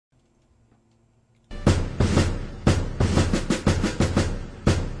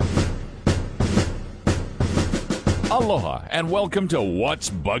Aloha and welcome to What's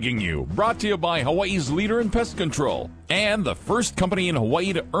Bugging You, brought to you by Hawaii's leader in pest control and the first company in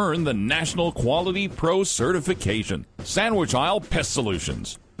Hawaii to earn the National Quality Pro certification, Isle Pest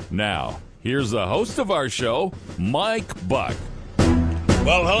Solutions. Now, here's the host of our show, Mike Buck.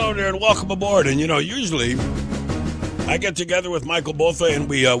 Well, hello there and welcome aboard. And usually I get together with Michael Botha and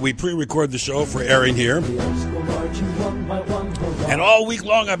we pre-record the show for airing here. And all week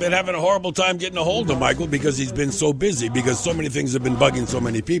long I've been having a horrible time getting a hold of Michael because he's been so busy, because so many things have been bugging so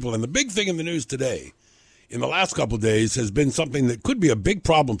many people. And the big thing in the news today, in the last couple of days, has been something that could be a big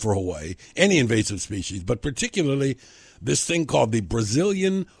problem for Hawaii, any invasive species, but particularly this thing called the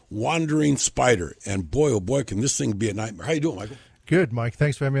Brazilian wandering spider. And boy, oh boy, can this thing be a nightmare. How you doing, Michael? Good, Mike.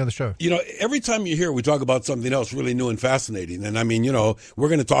 Thanks for having me on the show. Every time you hear we talk about something else really new and fascinating, and I mean, we're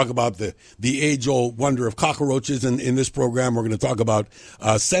going to talk about the age-old wonder of cockroaches in this program. We're going to talk about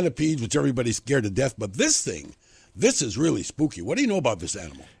centipedes, which everybody's scared to death. But this is really spooky. What do you know about this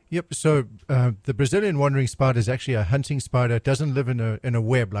animal? Yep. So the Brazilian wandering spider is actually a hunting spider. It doesn't live in a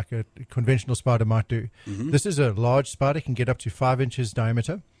web like a conventional spider might do. Mm-hmm. This is a large spider, can get up to 5 inches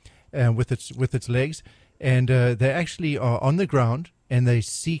diameter with its legs. And they actually are on the ground, and they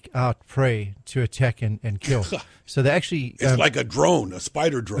seek out prey to attack and kill. So they actually... It's like a drone, a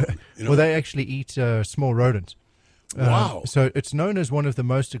spider drone. Well, they actually eat small rodents. Wow. So it's known as one of the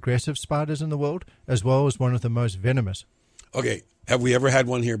most aggressive spiders in the world, as well as one of the most venomous. Okay. Have we ever had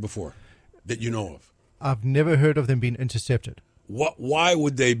one here before that you know of? I've never heard of them being intercepted. Why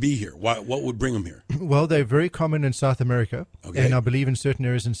would they be here? What would bring them here? Well, they're very common in South America, and I believe in certain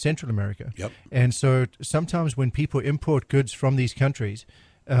areas in Central America. Yep. And so sometimes when people import goods from these countries,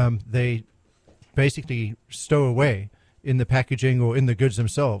 they basically stow away in the packaging or in the goods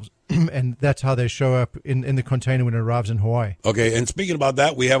themselves, and that's how they show up in the container when it arrives in Hawaii. Okay, and speaking about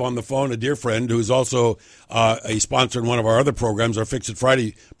that, we have on the phone a dear friend who's also a sponsor in one of our other programs, our Fix It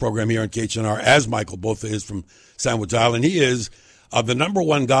Friday program here on KHNR, as Michael Botha is from Sandwich Island. He is the number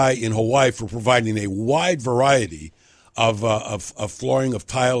one guy in Hawaii for providing a wide variety of flooring, of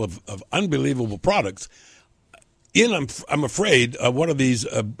tile, of unbelievable products. I'm afraid, one of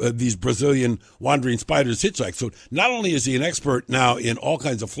these Brazilian wandering spiders hitchhikes. So not only is he an expert now in all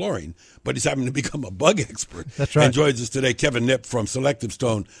kinds of flooring, but he's having to become a bug expert. That's right. And joins us today, Kevin Knipp from Selective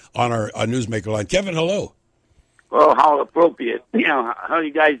Stone on our Newsmaker line. Kevin, hello. Well, how appropriate. How are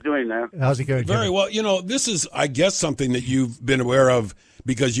you guys doing there? How's it going, Very Kevin? well. This is, I guess, something that you've been aware of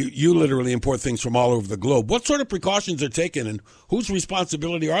because you literally import things from all over the globe. What sort of precautions are taken, and whose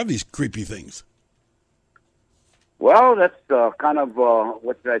responsibility are these creepy things? Well, that's kind of,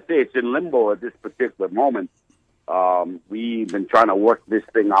 what should I say? It's in limbo at this particular moment. We've been trying to work this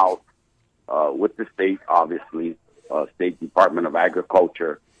thing out with the state, obviously, State Department of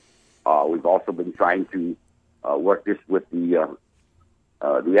Agriculture. We've also been trying to work this with the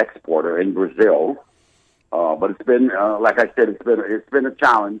exporter in Brazil. But it's been, like I said, it's been a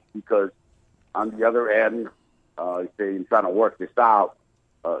challenge because on the other end, in trying to work this out,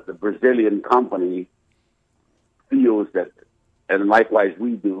 the Brazilian company feels that, and likewise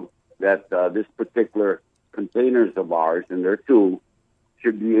we do, that this particular containers of ours, and there too,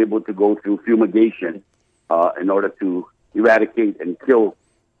 should be able to go through fumigation in order to eradicate and kill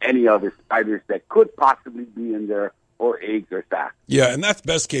any other spiders that could possibly be in there, or eggs or sacs. Yeah, and that's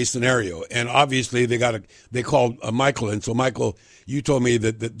best case scenario. And obviously they called Michael, and so Michael, you told me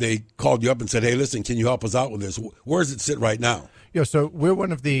that they called you up and said, "Hey, listen, can you help us out with this?" Where does it sit right now? Yeah, so we're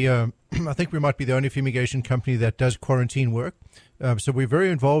one of the, I think we might be the only fumigation company that does quarantine work. So we're very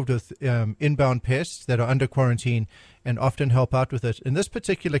involved with inbound pests that are under quarantine and often help out with it. In this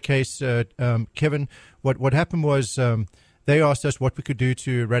particular case, Kevin, what happened was they asked us what we could do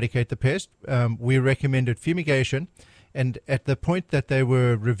to eradicate the pest. We recommended fumigation, and at the point that they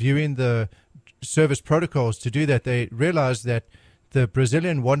were reviewing the service protocols to do that, they realized that the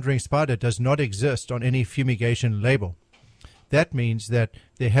Brazilian wandering spider does not exist on any fumigation label. That means that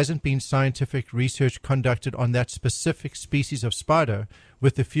there hasn't been scientific research conducted on that specific species of spider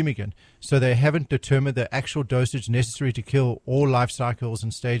with the fumigant. So they haven't determined the actual dosage necessary to kill all life cycles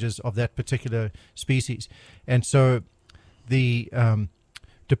and stages of that particular species. And so the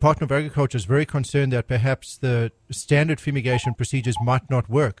Department of Agriculture is very concerned that perhaps the standard fumigation procedures might not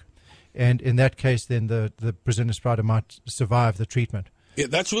work. And in that case, then the Brazilian spider might survive the treatment. Yeah,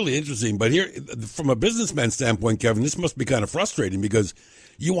 that's really interesting. But here, from a businessman standpoint, Kevin, this must be kind of frustrating because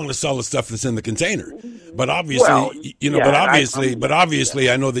you want to sell the stuff that's in the container. But obviously, but obviously,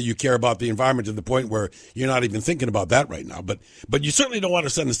 I know that you care about the environment to the point where you're not even thinking about that right now. But you certainly don't want to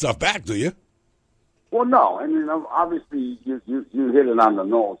send the stuff back, do you? Well, no, I mean, obviously you hit it on the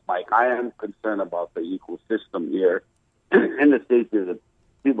nose, Mike. I am concerned about the ecosystem here in the state of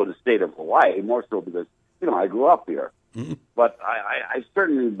the state of Hawaii, more so because, I grew up here. Mm-hmm. But I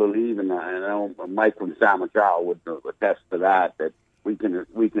certainly believe, and I know Mike from San Mateo would attest to that we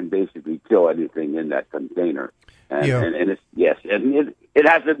can basically kill anything in that container. And it's, yes, and it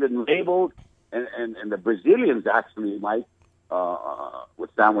hasn't been labeled, and the Brazilians actually, Mike, with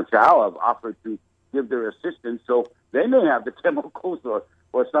San Mateo have offered to give their assistance, so they may have the chemicals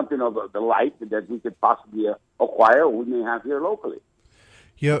or something of the like that we could possibly acquire, or we may have here locally.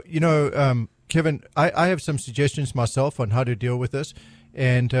 Kevin, I have some suggestions myself on how to deal with this,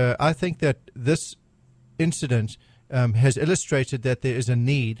 and I think that this incident has illustrated that there is a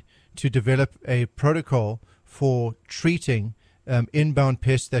need to develop a protocol for treating inbound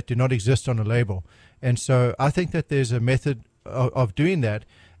pests that do not exist on a label. And so I think that there's a method of doing that,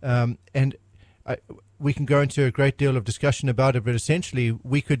 and we can go into a great deal of discussion about it, but essentially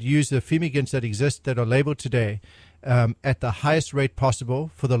we could use the fumigants that exist that are labeled today at the highest rate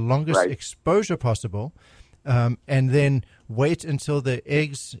possible for the longest exposure possible, and then wait until the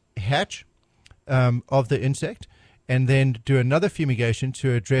eggs hatch of the insect, and then do another fumigation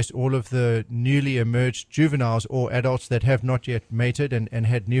to address all of the newly emerged juveniles or adults that have not yet mated and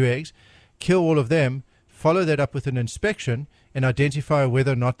had new eggs, kill all of them, follow that up with an inspection, and identify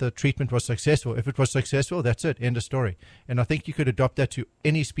whether or not the treatment was successful. If it was successful, that's it, end of story. And I think you could adopt that to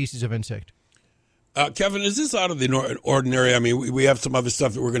any species of insect. Kevin, is this out of the ordinary? I mean, we have some other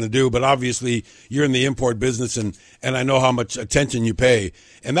stuff that we're going to do, but obviously you're in the import business, and I know how much attention you pay.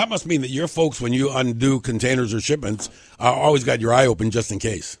 And that must mean that your folks, when you undo containers or shipments, always got your eye open just in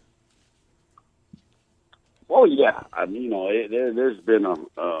case. Oh, yeah. I mean, there's been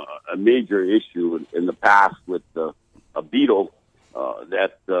a major issue in the past with a beetle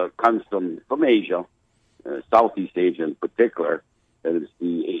that comes from Asia, Southeast Asia in particular. That is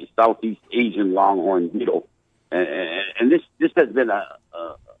the Southeast Asian longhorn beetle, and this has been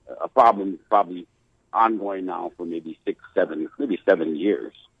a problem probably ongoing now for maybe 7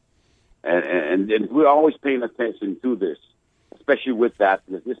 years, and we're always paying attention to this, especially with that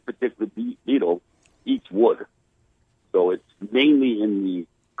because this particular beetle eats wood, so it's mainly in the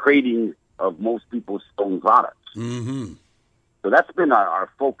crating of most people's stone products. Mm-hmm. So that's been our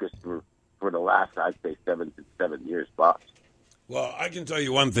focus for the last, I'd say, 7 years plus. Well, I can tell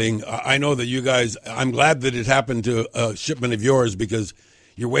you one thing. I know that you guys, I'm glad that it happened to a shipment of yours because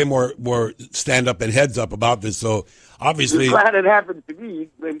you're way more stand up and heads up about this. So obviously, I'm glad it happened to me.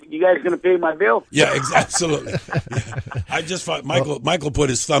 You guys going to pay my bill? Yeah, absolutely. Yeah. I just thought Michael put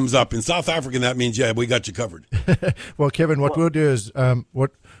his thumbs up. In South African, that means, we got you covered. Well, Kevin, what we'll do is,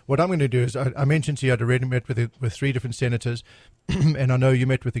 what I'm going to do is, I mentioned to you I'd already met with 3 different senators, and I know you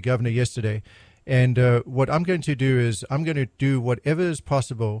met with the governor yesterday. And what I'm going to do is I'm going to do whatever is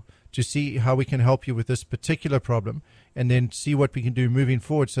possible to see how we can help you with this particular problem, and then see what we can do moving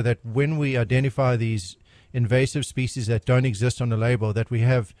forward so that when we identify these invasive species that don't exist on the label, that we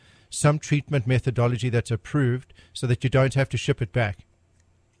have some treatment methodology that's approved so that you don't have to ship it back.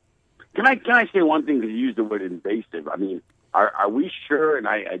 Can I say one thing because you used the word invasive? I mean, are we sure, and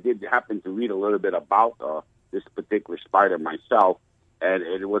I did happen to read a little bit about this particular spider myself, and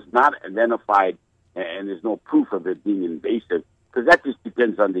it was not identified, and there's no proof of it being invasive, because that just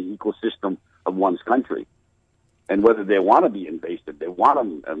depends on the ecosystem of one's country and whether they want to be invasive. They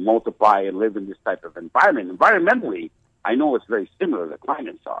want to multiply and live in this type of environment. Environmentally, I know it's very similar to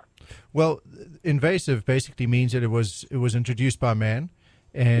climates are. Well, invasive basically means that it was introduced by man,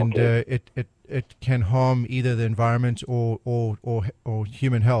 and it can harm either the environment or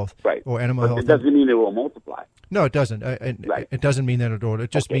human health, right, or animal health. It doesn't mean it will multiply. No, it doesn't. Right. It doesn't mean that at all.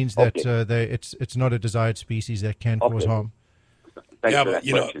 It just means that it's not a desired species that can cause harm. But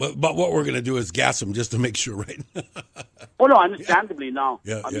but what we're going to do is gas them just to make sure, right? Oh no, understandably now.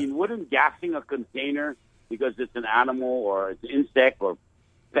 Yeah, I mean, wouldn't gassing a container because it's an animal or it's an insect or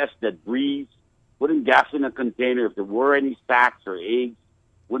pest that breeds, wouldn't gassing a container if there were any sacs or eggs?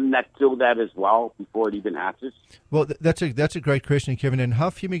 Wouldn't that kill that as well before it even hatches? Well, that's a great question, Kevin. And how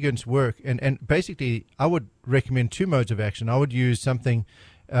fumigants work, and basically, I would recommend 2 modes of action. I would use something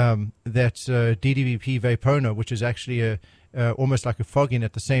that's DDVP Vapona, which is actually almost like a fogging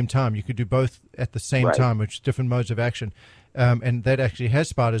at the same time. You could do both at the same time, which is different modes of action, and that actually has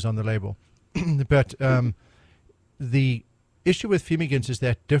spiders on the label. But the issue with fumigants is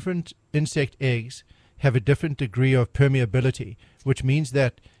that different insect eggs have a different degree of permeability, which means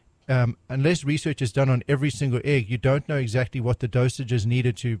that unless research is done on every single egg, you don't know exactly what the dosage is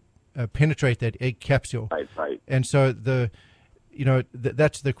needed to penetrate that egg capsule. Right. And so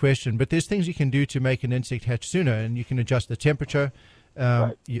that's the question. But there's things you can do to make an insect hatch sooner, and you can adjust the temperature.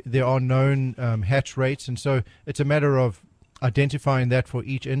 Right. There are known hatch rates, and so it's a matter of identifying that for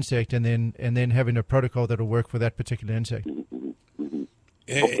each insect, and then having a protocol that will work for that particular insect.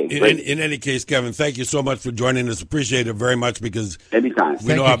 In any case, Kevin, thank you so much for joining us. Appreciate it very much, because anytime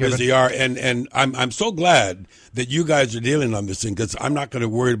we know how busy you are, and I'm so glad that you guys are dealing on this thing, because I'm not going to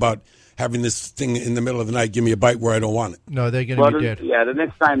worry about having this thing in the middle of the night give me a bite where I don't want it. No, they're going to be dead. Yeah, the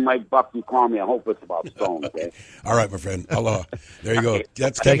next time Mike Buck, you call me, I hope it's about stone, okay? All right, my friend. Aloha. There you go.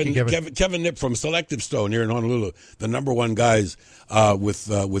 That's Kevin Nip from Selective Stone here in Honolulu, the number one guys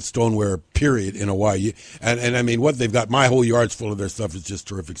with stoneware, period, in Hawaii. And I mean, what they've got, my whole yard's full of their stuff. It's just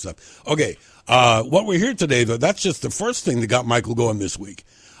terrific stuff. Okay, what we're here today, though, that's just the first thing that got Michael going this week.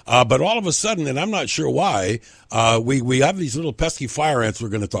 But all of a sudden, and I'm not sure why, we have these little pesky fire ants we're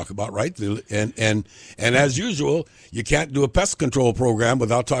going to talk about, right? And as usual, you can't do a pest control program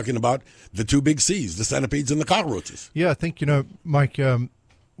without talking about the two big C's, the centipedes and the cockroaches. Yeah, I think, Mike,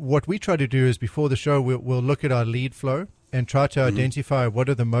 what we try to do is before the show, we'll look at our lead flow and try to identify what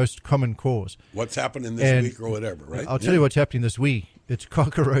are the most common cause. What's happening this week or whatever, right? I'll tell you what's happening this week. It's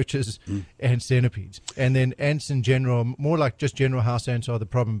cockroaches and centipedes. And then ants in general, more like just general house ants are the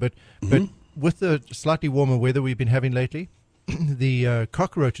problem. But with the slightly warmer weather we've been having lately, the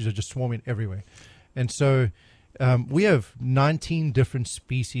cockroaches are just swarming everywhere. And so we have 19 different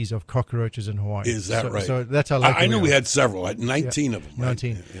species of cockroaches in Hawaii. Is that right? So that's how lucky I knew we had several, 19 of them. Right?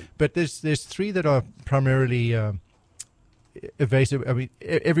 19. Yeah. But there's three that are primarily evasive. I mean,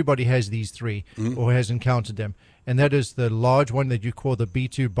 everybody has these three or has encountered them, and that is the large one that you call the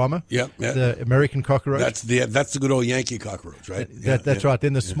B2 bomber. The American cockroach. That's the good old Yankee cockroach, right? That's right.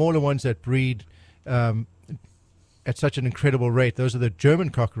 Then the smaller ones that breed at such an incredible rate, those are the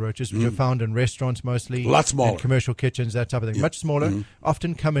German cockroaches, which are found in restaurants mostly. A lot smaller. In commercial kitchens, that type of thing. Much smaller.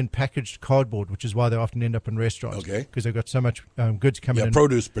 Often come in packaged cardboard, which is why they often end up in restaurants. Okay. Because they've got so much goods coming in. Yeah,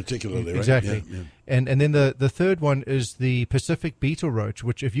 produce particularly, right? Exactly. Yeah. And then the third one is the Pacific beetle roach,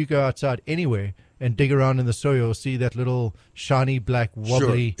 which if you go outside anywhere and dig around in the soil, you'll see that little shiny black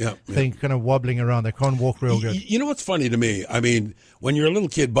wobbly thing kind of wobbling around. They can't walk real good. You know what's funny to me? I mean, when you're a little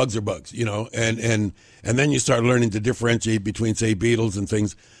kid, bugs are bugs, and then you start learning to differentiate between, say, beetles and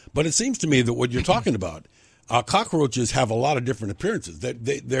things. But it seems to me that what you're talking about, cockroaches have a lot of different appearances.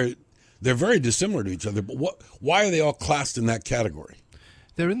 They're very dissimilar to each other. But why are they all classed in that category?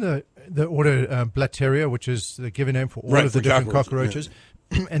 They're in the order Blattaria, which is the given name for all of the different cockroaches.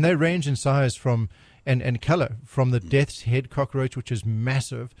 Yeah. And they range in size from and color from the death's head cockroach, which is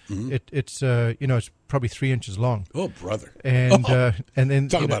massive. It's it's probably 3 inches long. Oh, brother! And then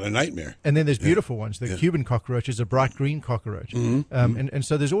talk about a nightmare. And then there's beautiful ones. The Cuban cockroach is a bright green cockroach. And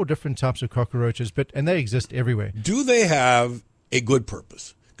so there's all different types of cockroaches, and they exist everywhere. Do they have a good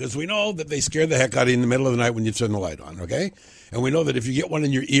purpose? Because we know that they scare the heck out of you in the middle of the night when you turn the light on, okay? And we know that if you get one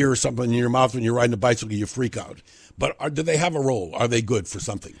in your ear or something in your mouth when you're riding a bicycle, you freak out. But do they have a role? Are they good for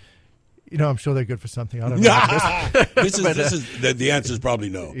something? I'm sure they're good for something. I don't know. The answer is probably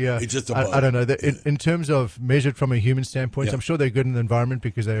no. Yeah, it's just a bug. I don't know. In terms of measured from a human standpoint, I'm sure they're good in the environment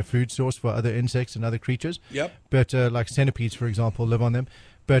because they're a food source for other insects and other creatures. Yep. But like centipedes, for example, live on them.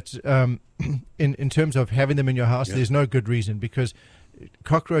 But in terms of having them in your house, there's no good reason, because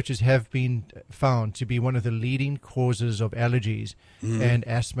cockroaches have been found to be one of the leading causes of allergies and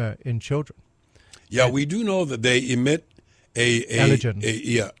asthma in children. Yeah, we do know that they emit a allergen.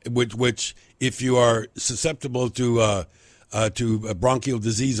 Which if you are susceptible to bronchial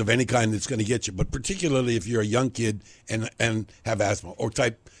disease of any kind, it's going to get you. But particularly if you're a young kid and have asthma or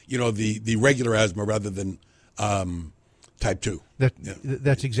type, the regular asthma rather than type 2.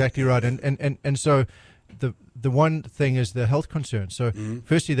 That's exactly right. And so the one thing is the health concern. So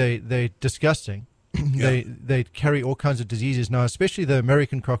firstly, they're disgusting. They carry all kinds of diseases now, especially the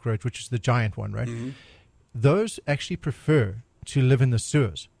American cockroach, which is the giant one, right? Those actually prefer to live in the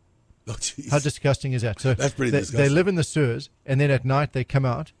sewers. Oh, geez. How disgusting is that? So that's pretty disgusting. They live in the sewers, and then at night they come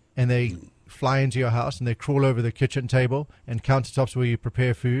out and they fly into your house and they crawl over the kitchen table and countertops where you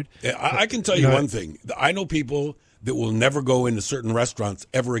prepare food. Yeah, I can tell you one thing. I know people that will never go into certain restaurants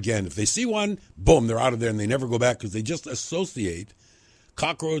ever again. If they see one, boom, they're out of there and they never go back because they just associate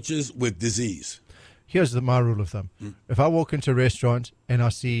cockroaches with disease. Here's my rule of thumb. If I walk into a restaurant and I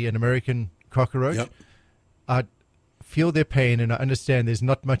see an American cockroach, I feel their pain and I understand there's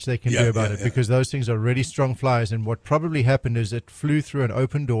not much they can do about it because those things are really strong flies. And what probably happened is it flew through an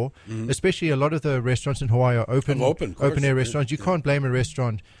open door, especially a lot of the restaurants in Hawaii are open air restaurants. You can't blame a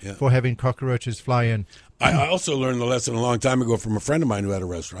restaurant for having cockroaches fly in. I also learned the lesson a long time ago from a friend of mine who had a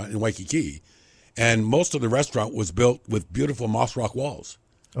restaurant in Waikiki. and most of the restaurant was built with beautiful moss rock walls.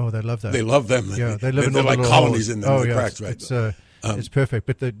 Oh, they love that. They love them. Yeah, they live in they're all like the colonies holes. in Oh, the yeah, cracks, right? It's perfect.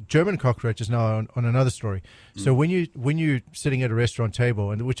 But the German cockroach is now on another story. So when you're sitting at a restaurant table,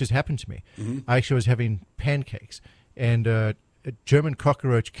 and which has happened to me, I actually was having pancakes, and a German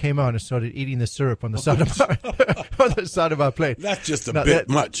cockroach came out and started eating the syrup on the side of on the side of our plate. That's just a bit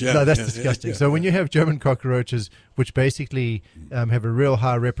much. Yeah. No, that's Yeah, disgusting. yeah, So when you have German cockroaches, which basically have a real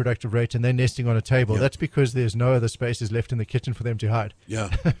high reproductive rate, and they're nesting on a table, that's because there's no other spaces left in the kitchen for them to hide. Yeah,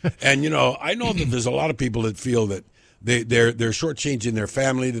 and I know that there's a lot of people that feel that they're shortchanging their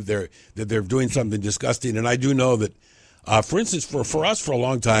family, that they're doing something disgusting, and I do know that, for instance, for us for a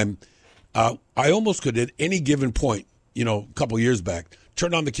long time, I almost could at any given point, a couple of years back,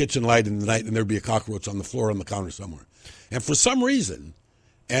 turn on the kitchen light in the night and there'd be a cockroach on the floor on the counter somewhere. And for some reason,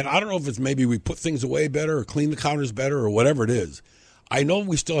 and I don't know if it's maybe we put things away better or clean the counters better or whatever it is, I know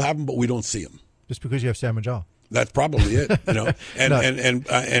we still have them, but we don't see them. Just because you have Sam and Jar. That's probably it, And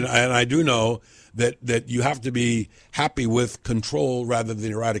I do know that you have to be happy with control rather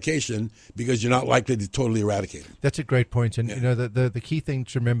than eradication, because you're not likely to totally eradicate them. That's a great point. And the key thing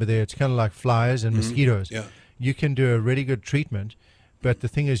to remember there, it's kind of like flies and mosquitoes. Yeah. You can do a really good treatment, but the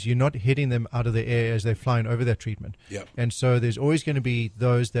thing is, you're not hitting them out of the air as they're flying over that treatment. Yep. And so there's always going to be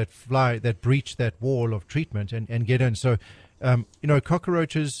those that breach that wall of treatment and get in. So,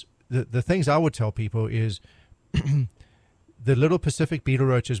 cockroaches, the things I would tell people is the little Pacific beetle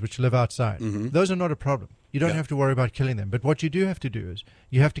roaches which live outside, those are not a problem. You don't have to worry about killing them. But what you do have to do is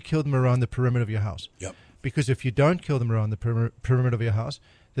you have to kill them around the perimeter of your house. Yep. Because if you don't kill them around the perimeter of your house,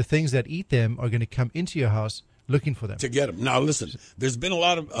 the things that eat them are going to come into your house looking for them. To get them. Now, listen, there's been a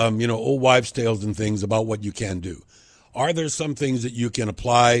lot of, old wives' tales and things about what you can do. Are there some things that you can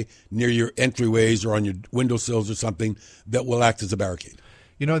apply near your entryways or on your windowsills or something that will act as a barricade?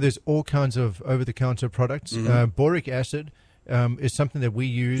 There's all kinds of over-the-counter products. Boric acid is something that we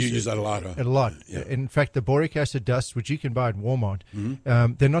use. You use that a lot, huh? A lot. Yeah. In fact, the boric acid dust, which you can buy at Walmart,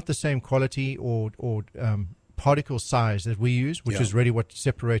 they're not the same quality or particle size that we use, which is really what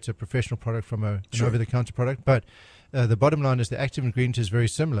separates a professional product from an over-the-counter product. But the bottom line is the active ingredient is very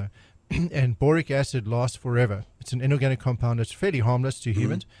similar. And boric acid lasts forever. It's an inorganic compound. It's fairly harmless to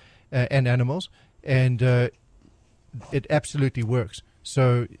humans and animals. And it absolutely works.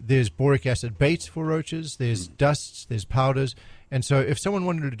 So there's boric acid baits for roaches. There's dusts. There's powders. And so if someone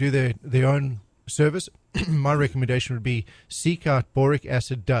wanted to do their own service, my recommendation would be seek out boric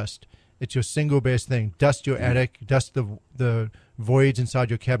acid dust. It's your single best thing. Dust your attic, dust the voids inside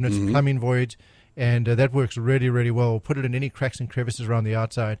your cabinets, plumbing voids, and that works really, really well. Put it in any cracks and crevices around the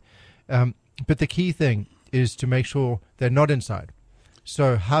outside. But the key thing is to make sure they're not inside.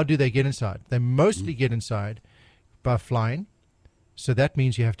 So how do they get inside? They mostly get inside by flying. So that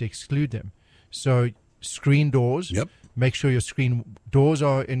means you have to exclude them. So screen doors. Yep. Make sure your screen doors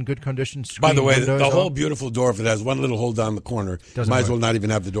are in good condition. By the way, the whole beautiful door, if it has one little hole down the corner, might as well not even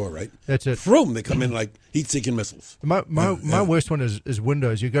have the door, right? That's it. Vroom, they come in like heat-seeking missiles. My worst one is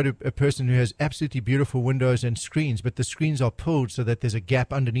windows. You go to a person who has absolutely beautiful windows and screens, but the screens are pulled so that there's a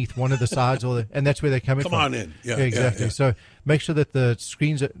gap underneath one of the sides, and that's where they're coming from. Come on in. Yeah, exactly. Yeah. So make sure that the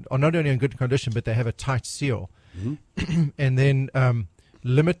screens are not only in good condition, but they have a tight seal. And then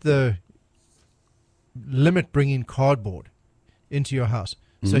limit bringing cardboard into your house.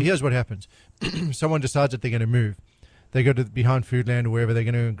 So here's what happens. Someone decides that they're going to move. They go to behind Foodland or wherever, they're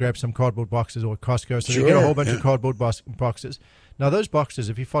going to grab some cardboard boxes or Costco. So they get a whole bunch of cardboard boxes. Now those boxes,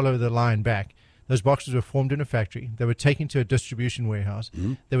 if you follow the line back, those boxes were formed in a factory. They were taken to a distribution warehouse.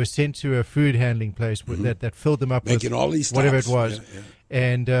 They were sent to a food handling place that filled them up with all these whatever it stops. was,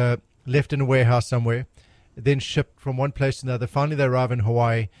 and left in a warehouse somewhere, then shipped from one place to another. Finally, they arrive in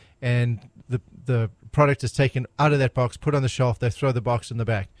Hawaii, and the product is taken out of that box, put on the shelf. They throw the box in the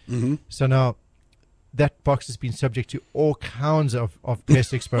back. So now that box has been subject to all kinds of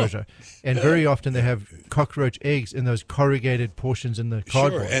pest exposure. And very often they have cockroach eggs in those corrugated portions in the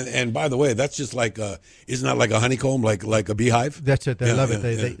cardboard. Sure, and by the way, that's just like, isn't that like a honeycomb, like a beehive? That's it. They love it.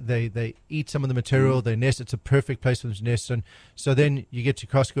 They eat some of the material. They nest. It's a perfect place for them to nest. And so then you get to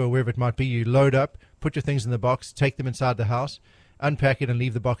Costco or wherever it might be. You load up, put your things in the box, take them inside the house, unpack it, and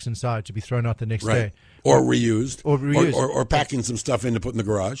leave the box inside to be thrown out the next day. Or reused. Or packing some stuff in to put in the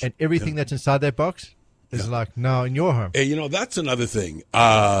garage. And everything that's inside that box is like now in your home. Hey, that's another thing.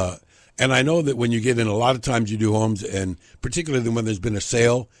 And I know that when you get in, a lot of times you do homes, and particularly when there's been a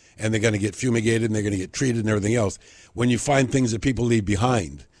sale and they're going to get fumigated and they're going to get treated and everything else, when you find things that people leave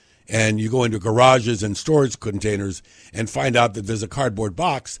behind and you go into garages and storage containers and find out that there's a cardboard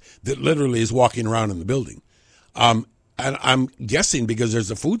box that literally is walking around in the building. and I'm guessing because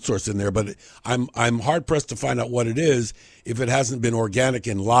there's a food source in there, but I'm hard pressed to find out what it is if it hasn't been organic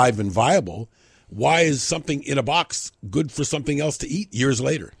and live and viable. Why is something in a box good for something else to eat years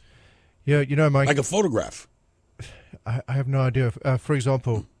later? Yeah, Mike, Like a photograph. I have no idea. For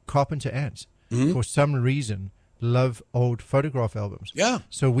example, carpenter ants, for some reason, love old photograph albums. Yeah.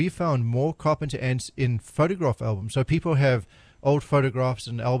 So we found more carpenter ants in photograph albums. So people have old photographs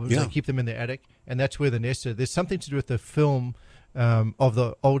and albums and keep them in their attic, and that's where the nest is. There's something to do with the film of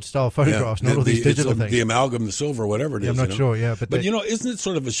the old style photographs, not all these digital things. The amalgam, the silver, whatever it is. I'm not sure, But isn't it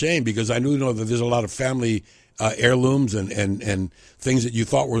sort of a shame? Because I know that there's a lot of family heirlooms and things that you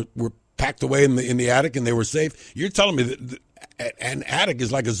thought were packed away in the attic and they were safe. You're telling me that an attic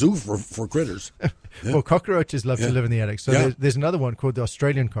is like a zoo for critters. Well, cockroaches love to live in the attic. So there's another one called the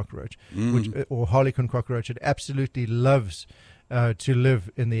Australian cockroach, or harlequin cockroach. It absolutely loves to live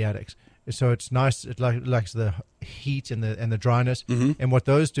in the attics. So it's nice. It likes the heat and the dryness. And what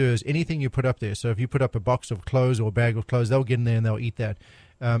those do is anything you put up there. So if you put up a box of clothes or a bag of clothes, they'll get in there and they'll eat that.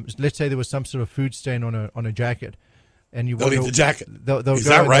 Let's say there was some sort of food stain on a jacket. And they'll eat the jacket. They'll is go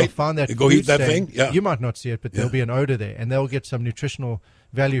that and right? They'll find that they go eat that stain. thing? Yeah. You might not see it, but there'll be an odor there, and they'll get some nutritional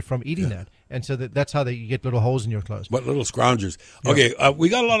value from eating that. And so that's how you get little holes in your clothes. What little scroungers. Okay, we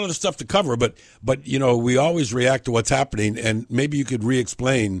got a lot of the stuff to cover, but we always react to what's happening, and maybe you could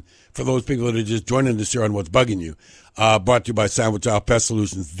re-explain for those people that are just joining us here on What's Bugging You, brought to you by Sandwich Isle Pest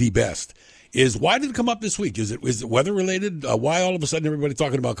Solutions, the best, is why did it come up this week? Is it weather-related? Why all of a sudden everybody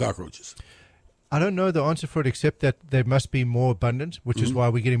talking about cockroaches? I don't know the answer for it, except that they must be more abundant, which is why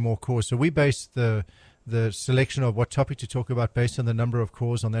we're getting more calls. So we base the selection of what topic to talk about based on the number of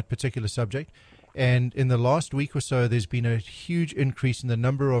calls on that particular subject. And in the last week or so, there's been a huge increase in the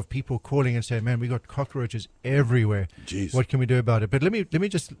number of people calling and saying, man, we got cockroaches everywhere. Jeez. What can we do about it? But let me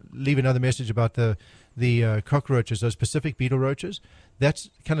just leave another message about the cockroaches, those Pacific beetle roaches. That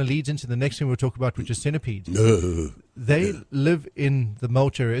kind of leads into the next thing we'll talk about, which is centipedes. They live in the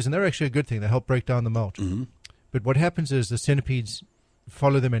mulch areas, and they're actually a good thing. They help break down the mulch. But what happens is the centipedes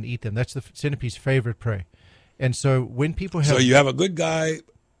follow them and eat them. That's the centipede's favorite prey. And so when people have... So you have a good guy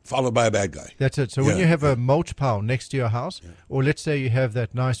followed by a bad guy. That's it. So when you have a mulch pile next to your house, or let's say you have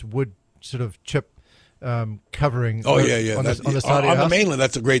that nice wood sort of chip covering on the side of your house. On the mainland,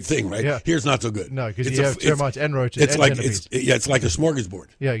 that's a great thing, right? Yeah. Here's not so good. No, because you have termites and roaches it's and like centipedes. It's like a smorgasbord.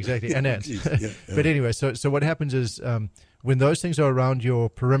 Yeah, exactly, and ants. But anyway, so what happens is when those things are around your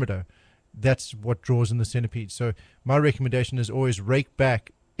perimeter, that's what draws in the centipedes. So my recommendation is always rake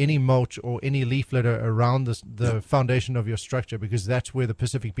back any mulch or any leaf litter around the foundation of your structure, because that's where the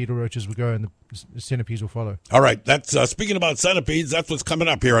Pacific beetle roaches will go and the centipedes will follow. All right. That's speaking about centipedes. That's what's coming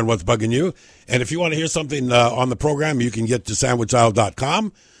up here on What's Bugging You. And if you want to hear something on the program, you can get to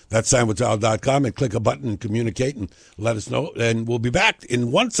sandwichisle.com. That's sandwichisle.com, and click a button and communicate and let us know. And we'll be back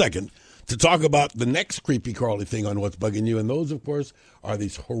in 1 second to talk about the next creepy crawly thing on What's Bugging You. And those, of course, are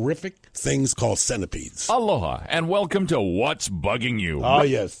these horrific things called centipedes. Aloha, and welcome to What's Bugging You. Oh,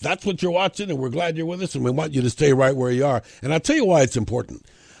 yes. That's what you're watching, and we're glad you're with us, and we want you to stay right where you are. And I'll tell you why it's important.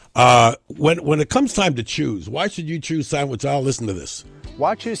 When it comes time to choose, why should you choose Sandwich Isle? Listen to this.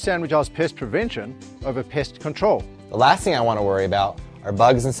 Why choose Sandwich Isle's pest prevention over pest control? The last thing I want to worry about are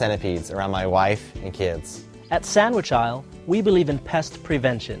bugs and centipedes around my wife and kids. At Sandwich Isle, we believe in pest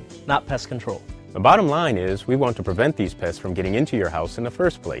prevention, not pest control. The bottom line is we want to prevent these pests from getting into your house in the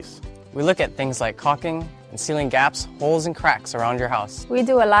first place. We look at things like caulking and sealing gaps, holes, and cracks around your house. We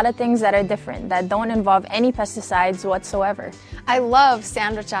do a lot of things that are different, that don't involve any pesticides whatsoever. I love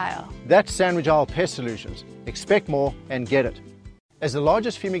Sandwich Isle. That's Sandwich Isle Pest Solutions. Expect more and get it. As the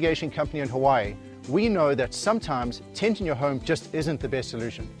largest fumigation company in Hawaii, we know that sometimes tenting your home just isn't the best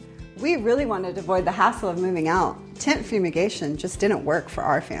solution. We really wanted to avoid the hassle of moving out. Tent fumigation just didn't work for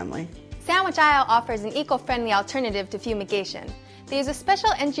our family. Sandwich Isle offers an eco-friendly alternative to fumigation. They use a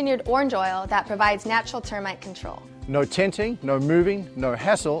special engineered orange oil that provides natural termite control. No tenting, no moving, no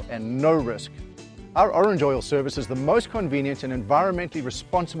hassle, and no risk. Our orange oil service is the most convenient and environmentally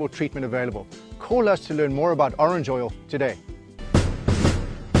responsible treatment available. Call us to learn more about orange oil today.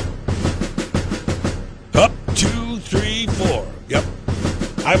 Up, 2, 3, 4. Yep.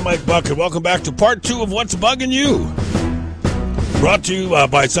 I'm Mike Buck, and welcome back to part 2 of What's Bugging You. Brought to you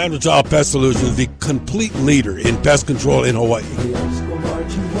by Sandwich Isle Pest Solutions, the complete leader in pest control in Hawaii.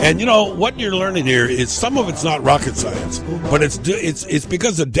 And you know, what you're learning here is some of it's not rocket science, but it's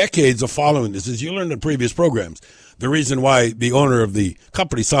because of decades of following this. As you learned in previous programs, the reason why the owner of the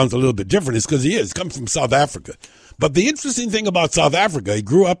company sounds a little bit different is because he comes from South Africa. But the interesting thing about South Africa, he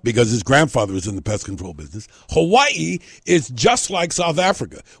grew up because his grandfather was in the pest control business. Hawaii is just like South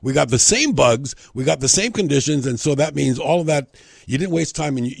Africa. We got the same bugs, we got the same conditions, and so that means all of that, you didn't waste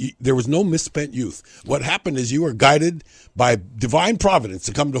time, and there was no misspent youth. What happened is you were guided by divine providence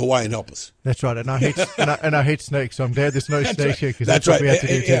to come to Hawaii and help us. That's right, and I hate and I hate snakes, so I'm glad there's no snakes here, because that's right. what we have to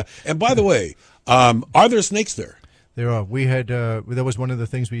do too. And by the way, are there snakes there? There are. We had that was one of the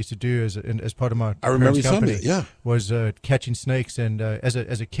things we used to do as part of my I remember company. Some of it, yeah. Was catching snakes, and as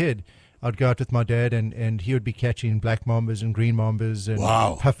a kid, I'd go out with my dad, and he would be catching black mambas and green mambas and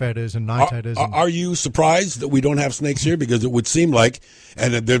puff adders and night adders. Are you surprised that we don't have snakes here? Because it would seem like,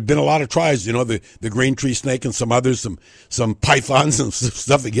 and there've been a lot of tries, the green tree snake and some others, some pythons and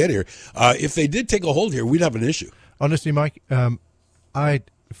stuff that get here. If they did take a hold here, we'd have an issue. Honestly, Mike, I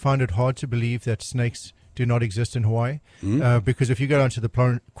find it hard to believe that snakes do not exist in Hawaii, because if you go down to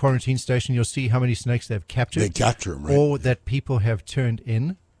the quarantine station, you'll see how many snakes they've captured. They capture them, right? Or that people have turned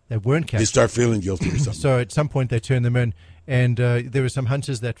in that weren't captured. They start feeling guilty or something. So at some point they turn them in. And there were some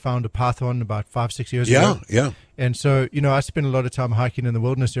hunters that found a python about 5-6 years ago. Yeah. And so, I spent a lot of time hiking in the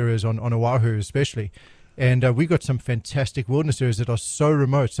wilderness areas on Oahu especially. And we got some fantastic wilderness areas that are so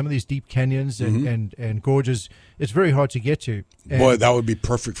remote. Some of these deep canyons and gorges, it's very hard to get to. And boy, that would be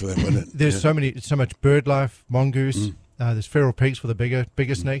perfect for them, wouldn't it? There's so much bird life, mongoose. There's feral pigs for the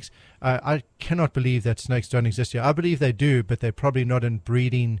bigger snakes. I cannot believe that snakes don't exist here. I believe they do, but they're probably not in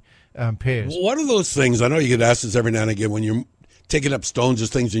breeding pairs. What are those things? I know you get asked this every now and again when you're taking up stones or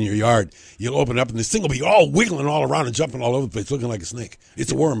things in your yard. You'll open it up and this thing will be all wiggling all around and jumping all over the place, looking like a snake. It's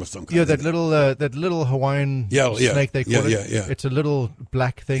a worm of some kind. Yeah, that little Hawaiian snake they call it. Yeah. It's a little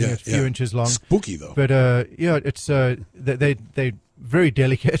black thing, a few inches long. Spooky though. But it's they very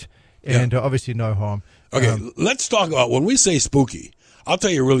delicate and obviously no harm. Okay, let's talk about when we say spooky. I'll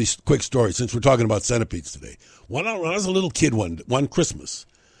tell you a really quick story since we're talking about centipedes today. When I was a little kid one Christmas,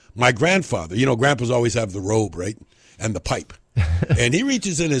 my grandfather, grandpas always have the robe, right? And the pipe. And he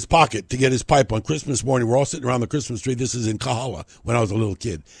reaches in his pocket to get his pipe on Christmas morning. We're all sitting around the Christmas tree. This is in Kahala when I was a little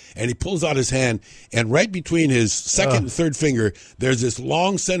kid. And he pulls out his hand, and right between his second and third finger, there's this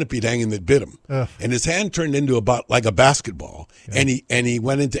long centipede hanging that bit him. And his hand turned into about like a basketball. And he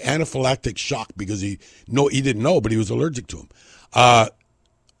went into anaphylactic shock because he didn't know, but he was allergic to him. All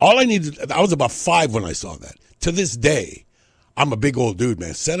I needed, I was about 5 when I saw that. To this day, I'm a big old dude,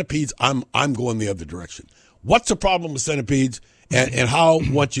 man. Centipedes, I'm going the other direction. What's the problem with centipedes, and how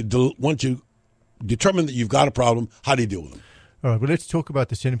once you determine that you've got a problem, how do you deal with them? All right, well, let's talk about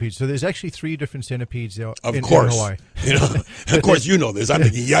the centipedes. So there's actually 3 different centipedes in Hawaii. Of course, you know this. I'm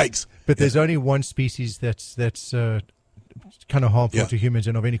thinking, yikes. But there's only one species that's kind of harmful to humans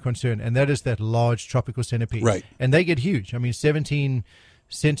and of any concern, and that is that large tropical centipede. Right. And they get huge. I mean, 17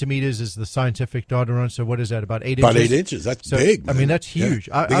 centimeters is the scientific data on. So what is that? About 8 inches. About 8 inches. That's big. Man. I mean, that's huge.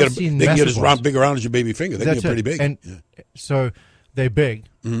 Yeah. I've seen they can get ones. big around as your baby finger. They can get pretty big. And so they're big.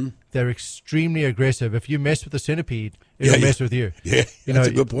 They're extremely aggressive. If you mess with a centipede, it'll mess with you. Yeah, that's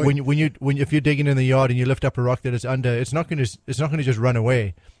a good point. If you're digging in the yard and you lift up a rock that is under, it's not going to just run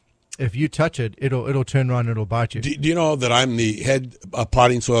away. If you touch it, it'll turn around and it'll bite you. Do you know that I'm the head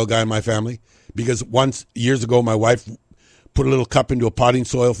potting soil guy in my family? Because years ago, my wife put a little cup into a potting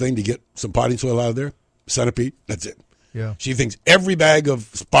soil thing to get some potting soil out of there. Centipede, that's it. Yeah. She thinks every bag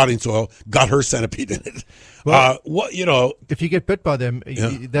of potting soil got her centipede in it. Well, if you get bit by them,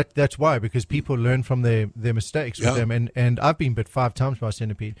 that's why, because people learn from their mistakes with them. And I've been bit 5 times by a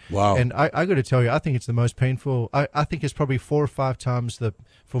centipede. Wow. And I got to tell you, I think it's the most painful. I think it's probably 4 or 5 times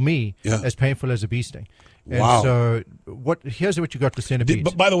for me as painful as a bee sting. And wow. So here's what you got for centipedes.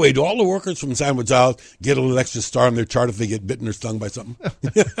 But by the way, do all the workers from Sandwich Isle get a little extra star on their chart if they get bitten or stung by something?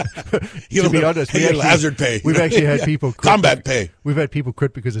 To be honest, we actually, hazard pay. We've actually had people quit combat pay. We've had people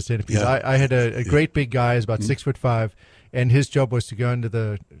quit because of centipedes. Yeah. I had a great big guy, he's about 6'5", and his job was to go into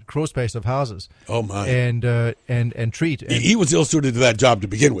the crawl space of houses. Oh my! And treat. And he was ill suited to that job to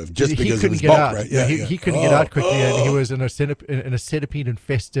begin with, just because of his bulk, right? Yeah, he couldn't get out quickly, and he was in a centipede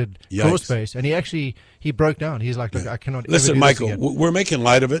infested crawl space, and he broke down. He's like, look, I cannot. Listen, ever do Michael, this again. we're making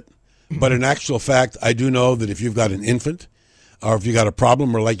light of it, but in actual fact, I do know that if you've got an infant, or if you got a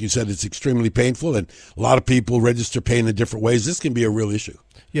problem, or like you said, it's extremely painful, and a lot of people register pain in different ways. This can be a real issue.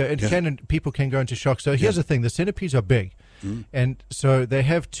 Yeah, and people can go into shock. So here's the thing: the centipedes are big. And so they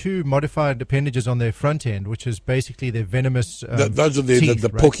have 2 modified appendages on their front end, which is basically their venomous those are the teeth,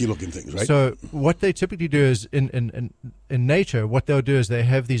 pokey-looking things, right? So what they typically do is, in nature, what they'll do is they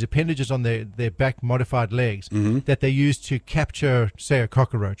have these appendages on their back modified legs that they use to capture, say, a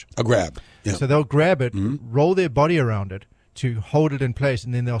cockroach. A grab. Yeah. So they'll grab it, roll their body around it to hold it in place,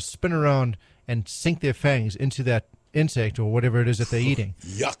 and then they'll spin around and sink their fangs into that insect or whatever it is that they're eating.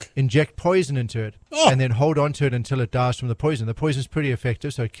 Yuck. Inject poison into it, and then hold on to it until it dies from the poison. The poison's pretty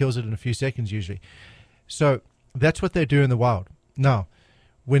effective, so it kills it in a few seconds usually. So that's what they do in the wild. Now,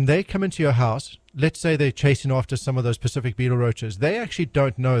 when they come into your house, let's say they're chasing after some of those Pacific beetle roaches, they actually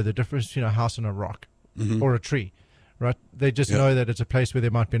don't know the difference between a house and a rock or a tree, right? They just know that it's a place where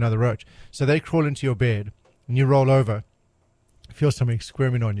there might be another roach. So they crawl into your bed, and you roll over, feel something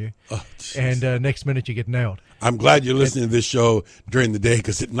squirming on you, and next minute you get nailed. I'm glad you're listening to this show during the day,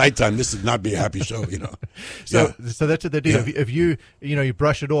 because at nighttime this would not be a happy show, you know. So that's what they do. Yeah. If you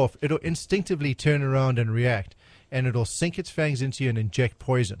brush it off, it'll instinctively turn around and react, and it'll sink its fangs into you and inject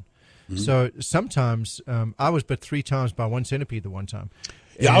poison. So sometimes I was bit 3 times by one centipede the one time.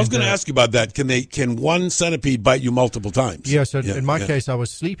 Yeah, I was going to ask you about that. Can one centipede bite you multiple times? Yeah. So in my case, I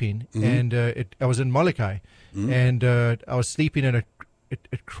was sleeping, and I was in Molokai, and I was sleeping, and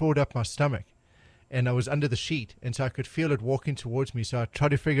it crawled up my stomach, and I was under the sheet, and so I could feel it walking towards me. So I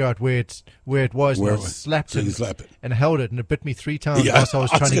tried to figure out where it was, and I slapped it and held it, and it bit me 3 times whilst I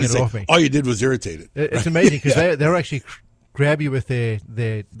was trying to get it off me. All you did was irritate it. It's amazing, because they're actually grab you with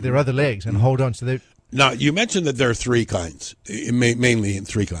their other legs and hold on. So they. Now, you mentioned that there are 3 kinds, mainly in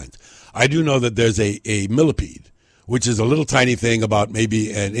 3 kinds. I do know that there's a millipede, which is a little tiny thing about maybe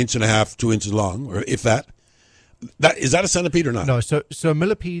 1.5 inches, 2 inches long, or if that. Is that a centipede or not? No, so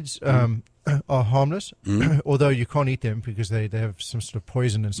millipedes are harmless, although you can't eat them because they have some sort of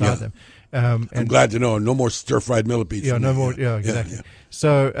poison inside them. I'm glad to know. No more stir-fried millipedes. Yeah, no more. Yeah, exactly. Yeah.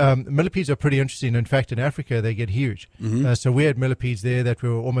 So millipedes are pretty interesting. In fact, in Africa, they get huge. So we had millipedes there that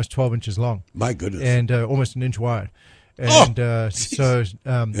were almost 12 inches long. My goodness. And almost an inch wide. And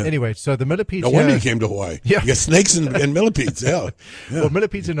anyway, so the millipedes. No wonder you came to Hawaii. Yeah. You got snakes and millipedes. Yeah. Well,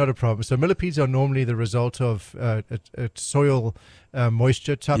 millipedes are not a problem. So millipedes are normally the result of a soil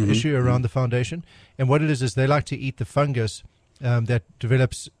moisture type issue around the foundation. And what it is they like to eat the fungus that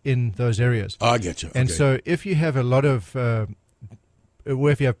develops in those areas. I get you. Okay. And so if you have a lot of,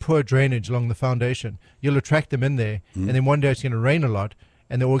 if you have poor drainage along the foundation, you'll attract them in there. And then one day it's going to rain a lot,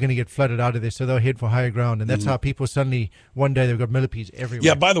 and they're all going to get flooded out of there, so they'll head for higher ground. And that's how people suddenly, one day, they've got millipedes everywhere.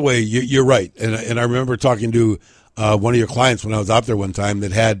 Yeah, by the way, you're right. And I remember talking to one of your clients when I was out there one time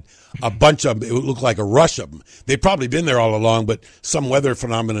that had a bunch of them. It looked like a rush of them. They'd probably been there all along, but some weather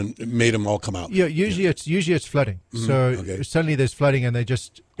phenomenon made them all come out. Yeah, usually it's flooding. So suddenly there's flooding, and they're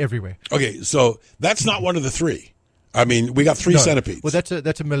just everywhere. Okay, so that's not one of the 3. I mean, we got 3 centipedes. Well, that's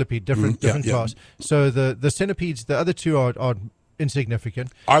a millipede, different class. So the centipedes, the other 2 are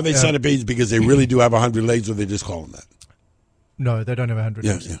insignificant. Are they centipedes because they really do have 100 legs, or they just call them that? No, they don't have 100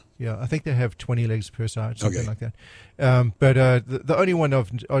 legs. Yeah, I think they have 20 legs per side, something like that. But the only one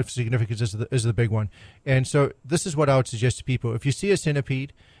of significance is the big one. And so this is what I would suggest to people. If you see a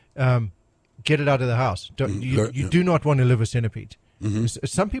centipede, get it out of the house. You do not want to live with centipedes.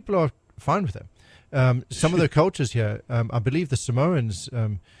 Some people are fine with them. Some of the cultures here, I believe the Samoans,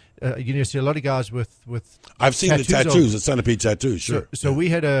 you see a lot of guys with I've seen the tattoos, the centipede tattoos, sure. So we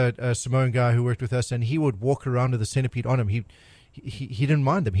had a Samoan guy who worked with us, and he would walk around with a centipede on him. He didn't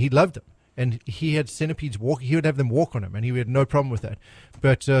mind them. He loved them. And he had centipedes walk. He would have them walk on him, and he had no problem with that.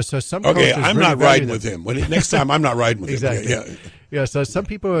 But so some cultures I'm really not riding with him. Next time, I'm not riding with exactly. him. Yeah. So some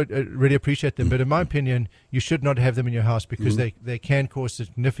people really appreciate them, but in my opinion, you should not have them in your house because they can cause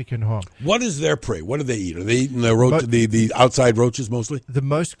significant harm. What is their prey? What do they eat? Are they eating the outside roaches mostly? The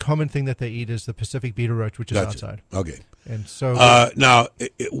most common thing that they eat is the Pacific beetle roach, which is outside. Okay. And so now,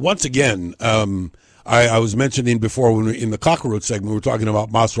 once again. I was mentioning before when in the cockroach segment, we were talking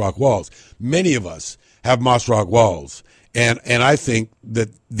about moss rock walls. Many of us have moss rock walls, and I think that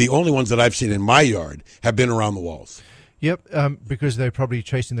the only ones that I've seen in my yard have been around the walls. Yep, because they're probably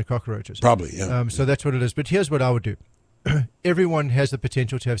chasing the cockroaches. Probably, yeah. So that's what it is. But here's what I would do. Everyone has the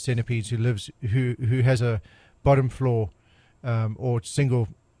potential to have centipedes who has a bottom floor or single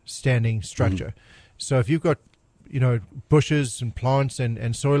standing structure. So if you've got bushes and plants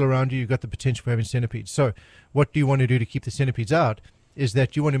and soil around you, you've got the potential for having centipedes. So what do you want to do to keep the centipedes out is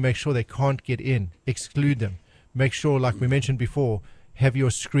that you want to make sure they can't get in, exclude them. Make sure, like we mentioned before, have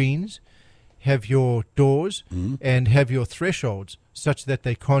your screens, have your doors, and have your thresholds such that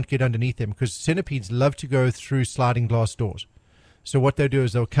they can't get underneath them, because centipedes love to go through sliding glass doors. So what they'll do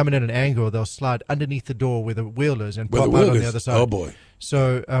is they'll come in at an angle, they'll slide underneath the door where the wheel is and pop out on the other side. Oh, boy.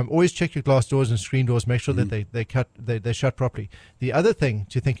 So always check your glass doors and screen doors. Make sure that they shut properly. The other thing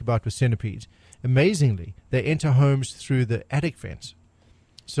to think about with centipedes, amazingly, they enter homes through the attic vents.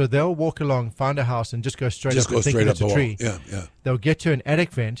 So they'll walk along, find a house, and just go straight up and think it's a tree. Yeah. They'll get to an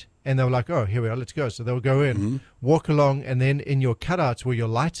attic vent, And they were like, oh, here we are, let's go. So they'll go in, walk along, and then in your cutouts where your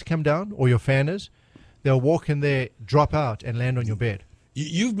lights come down or your fan is, they'll walk in there, drop out, and land on your bed.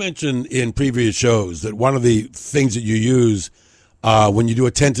 You've mentioned in previous shows that one of the things that you use when you do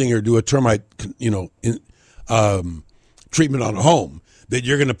a tenting or do a termite, treatment on a home, that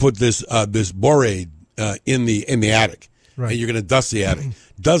you're going to put this borate in the attic, right. And you're going to dust the attic.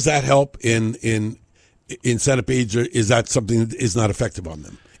 Does that help in centipedes, or is that something that is not effective on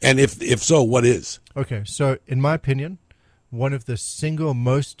them? And if so, what is? Okay, so in my opinion, one of the single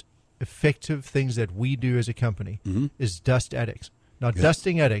most effective things that we do as a company is dust attics. Now,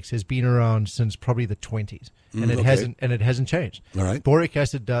 dusting attics has been around since probably the 20s, and it hasn't changed. All right. Boric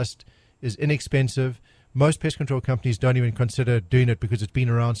acid dust is inexpensive. Most pest control companies don't even consider doing it because it's been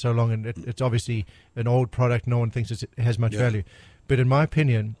around so long, and it's obviously an old product. No one thinks it has much value. But in my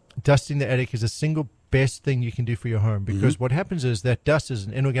opinion, dusting the attic is the single best thing you can do for your home, because what happens is that dust is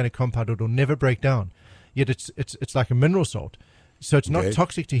an inorganic compound. It will never break down. Yet it's like a mineral salt. So it's not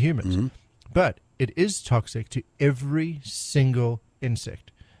toxic to humans, but it is toxic to every single insect.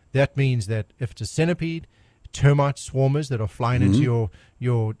 That means that if it's a centipede, termite swarmers that are flying into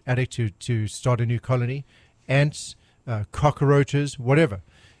your attic to start a new colony, ants, cockroaches, whatever.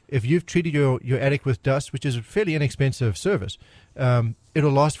 If you've treated your attic with dust, which is a fairly inexpensive service,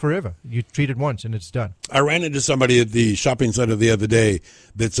 it'll last forever. You treat it once and it's done. I ran into somebody at the shopping center the other day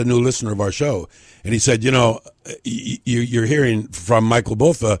that's a new listener of our show, and he said, you're hearing from Michael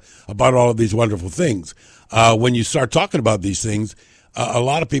Botha about all of these wonderful things. When you start talking about these things, a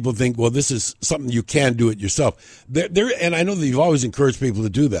lot of people think, well, this is something you can do it yourself. And I know that you've always encouraged people to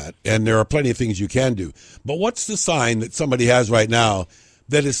do that, and there are plenty of things you can do. But what's the sign that somebody has right now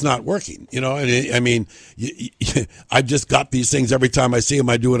that it's not working? I mean, I've just got these things. Every time I see them,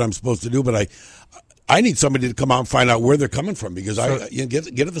 I do what I'm supposed to do. But I need somebody to come out and find out where they're coming from, because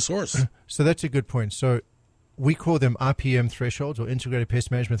get at the source. So that's a good point. So we call them RPM thresholds, or integrated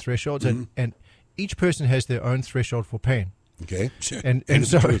pest management thresholds, and each person has their own threshold for pain. Okay, sure. And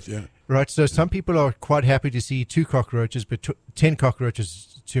so, right, so some people are quite happy to see 2 cockroaches, but 10 cockroaches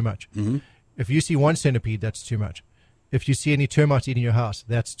is too much. If you see 1 centipede, that's too much. If you see any termites eating your house,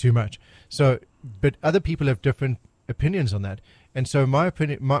 that's too much. So, but other people have different opinions on that. And so my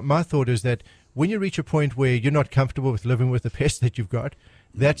opinion, my thought is that when you reach a point where you're not comfortable with living with the pest that you've got,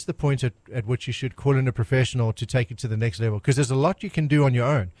 that's the point at which you should call in a professional to take it to the next level. Because there's a lot you can do on your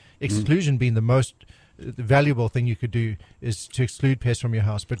own. Exclusion being the most valuable thing you could do is to exclude pests from your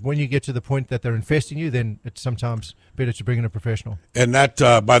house. But when you get to the point that they're infesting you, then it's sometimes better to bring in a professional. And that,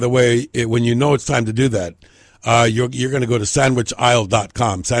 by the way, when you know it's time to do that, you're going to go to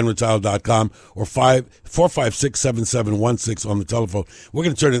sandwichisle.com, or 456-7716 on the telephone. We're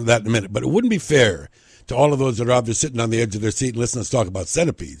going to turn into that in a minute. But it wouldn't be fair to all of those that are out there sitting on the edge of their seat and listening to us talk about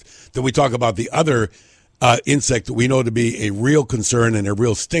centipedes that we talk about the other insect that we know to be a real concern and a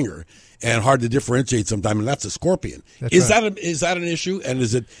real stinger, and hard to differentiate sometimes, and that's a scorpion. Is that an issue? And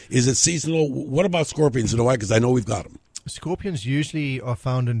is it seasonal? What about scorpions in Hawaii? Because I know we've got them. Scorpions usually are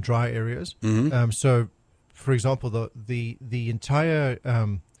found in dry areas. So, for example, the entire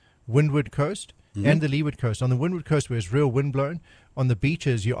windward coast and the leeward coast. On the windward coast, where it's real wind blown, on the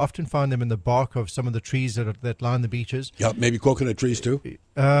beaches, you often find them in the bark of some of the trees that line the beaches. Yeah, maybe coconut trees too.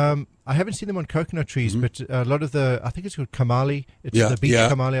 I haven't seen them on coconut trees, but a lot of I think it's called kamali. It's the beach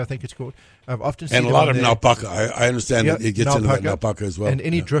kamali, I think it's called. I've often seen and a lot of them in alpaca. I understand that it gets into that in alpaca as well. And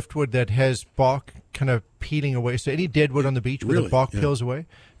any driftwood that has bark kind of peeling away. So any dead wood on the beach where the bark peels away,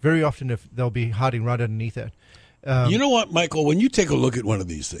 very often if they'll be hiding right underneath it. You know what, Michael? When you take a look at one of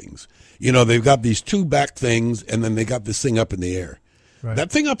these things, they've got these 2 back things, and then they got this thing up in the air. Right.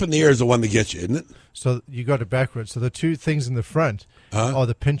 That thing up in the air is the one that gets you, isn't it? So you got it backwards. So the 2 things in the front are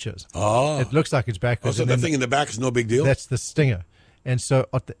the pinchers. Oh. It looks like it's backwards. So the thing in the back is no big deal? That's the stinger. And so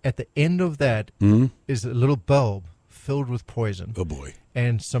at the end of that is a little bulb filled with poison. Oh, boy.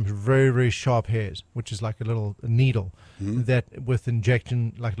 And some very, very sharp hairs, which is like a little needle that with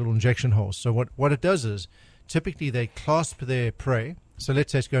little injection holes. So what it does is, typically they clasp their prey. So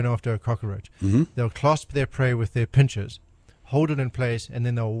let's say it's going after a cockroach. They'll clasp their prey with their pinchers, hold it in place, and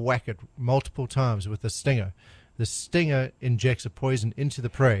then they'll whack it multiple times with the stinger. The stinger injects a poison into the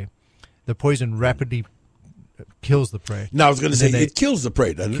prey. The poison rapidly kills the prey. Now, I was going to say, it kills the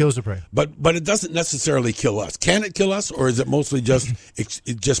prey, doesn't it? It kills the prey. But it doesn't necessarily kill us. Can it kill us, or is it mostly just it's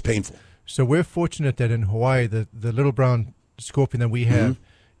just painful? So we're fortunate that in Hawaii, the little brown scorpion that we have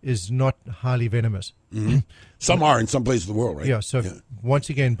is not highly venomous. Some are in some places of the world, right? Yeah, so once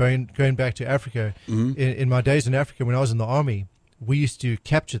again, going back to Africa, in my days in Africa when I was in the army, we used to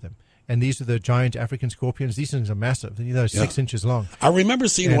capture them. and these are the giant African scorpions. These things are massive. They're 6 inches long. I remember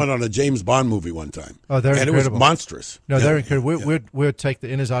seeing one on a James Bond movie one time. Oh, they're incredible. And it was monstrous. No, they're incredible. We'd take the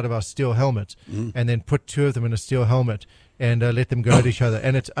inners out of our steel helmets and then put 2 of them in a steel helmet and let them go at each other,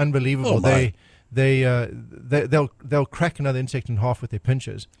 and it's unbelievable. They'll crack another insect in half with their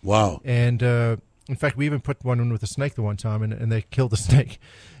pinchers. Wow! And in fact, we even put one in with a snake the one time, and they killed the snake.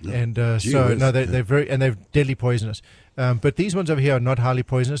 And they're deadly poisonous. But these ones over here are not highly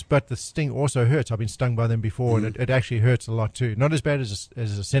poisonous, but the sting also hurts. I've been stung by them before, and it actually hurts a lot too. Not as bad as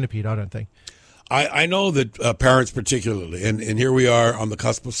a centipede, I don't think. I know that parents particularly, and here we are on the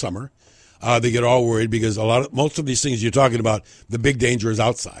cusp of summer, they get all worried because most of these things you're talking about, the big danger is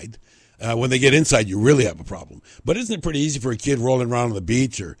outside. When they get inside, you really have a problem. But isn't it pretty easy for a kid rolling around on the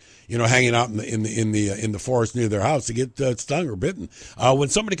beach or hanging out in the forest near their house to get stung or bitten? When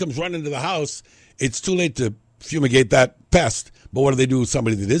somebody comes running into the house, it's too late to fumigate that pest. But what do they do with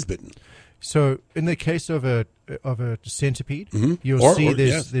somebody that is bitten? So in the case of a centipede, you'll see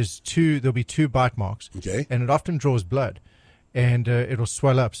there'll be 2 bite marks, and it often draws blood. And it'll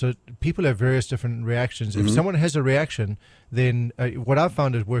swell up. So people have various different reactions. If someone has a reaction, then what I've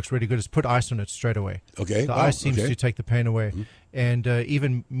found it works really good is put ice on it straight away. Okay. The ice seems to take the pain away. And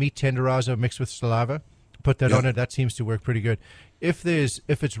even meat tenderizer mixed with saliva, put that on it. That seems to work pretty good. If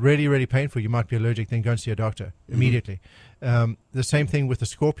it's really, really painful, you might be allergic, then go and see a doctor immediately. The same thing with a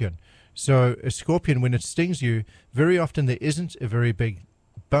scorpion. So a scorpion, when it stings you, very often there isn't a very big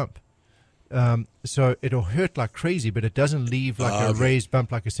bump. So it'll hurt like crazy, but it doesn't leave like a raised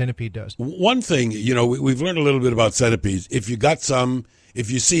bump like a centipede does. One thing, we've learned a little bit about centipedes. If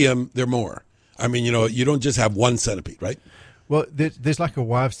you see them, they're more. I mean, you don't just have one centipede, right? Well, there's like a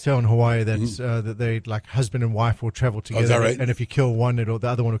wives' tale in Hawaii that's that they like husband and wife will travel together. Oh, is that right? And if you kill one, the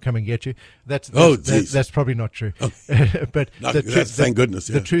other one will come and get you. That's probably not true. Oh. But thank goodness.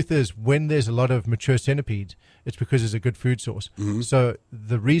 Yeah. The truth is, when there's a lot of mature centipedes, it's because it's a good food source. So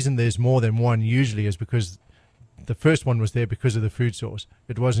the reason there's more than one usually is because the first one was there because of the food source.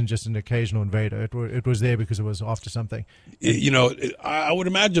 It wasn't just an occasional invader. It was there because it was after something. I would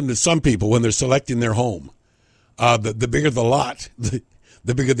imagine that some people, when they're selecting their home, the bigger the lot,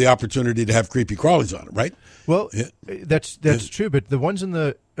 the bigger the opportunity to have creepy crawlies on it, right? Well, that's true, but the ones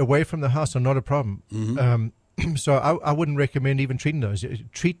away from the house are not a problem. So I wouldn't recommend even treating those.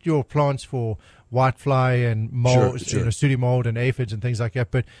 Treat your plants for whitefly and mold, sooty mold and aphids and things like that.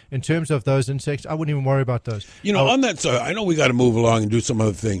 But in terms of those insects, I wouldn't even worry about those. On that, so I know we got to move along and do some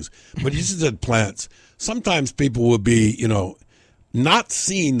other things, but you said plants. Sometimes people will be, not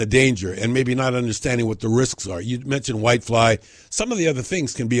seeing the danger and maybe not understanding what the risks are. You mentioned whitefly. Some of the other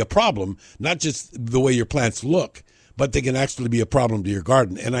things can be a problem, not just the way your plants look, but they can actually be a problem to your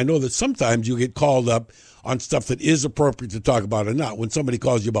garden. And I know that sometimes you get called up on stuff that is appropriate to talk about or not. When somebody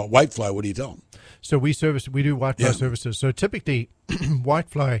calls you about whitefly, what do you tell them? So we do whitefly services. So typically,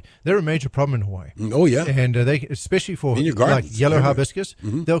 whitefly, they're a major problem in Hawaii. Oh yeah, and they, especially for like yellow hibiscus,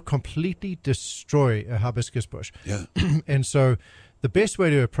 they'll completely destroy a hibiscus bush. Yeah, and so the best way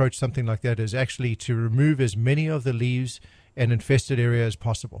to approach something like that is actually to remove as many of the leaves and infested area as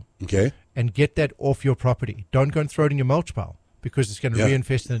possible. Okay, and get that off your property. Don't go and throw it in your mulch pile, because it's going to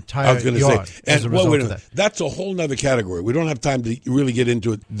reinfest the entire yard as a result of that. That's a whole other category. We don't have time to really get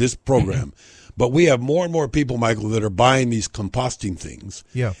into it this program. But we have more and more people, Michael, that are buying these composting things.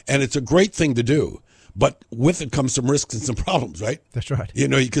 Yeah. And it's a great thing to do. But with it comes some risks and some problems, right? That's right.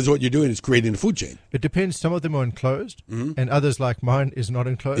 Because what you're doing is creating a food chain. It depends. Some of them are enclosed, and others, like mine, is not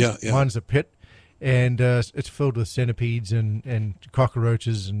enclosed. Yeah. Mine's a pit, and it's filled with centipedes and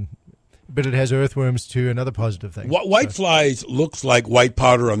cockroaches, but it has earthworms too and other positive things. Whiteflies looks like white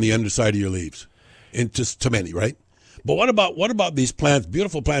powder on the underside of your leaves, to many, right? But what about these plants,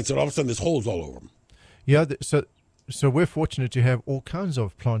 beautiful plants, that all of a sudden there's holes all over them? Yeah, so we're fortunate to have all kinds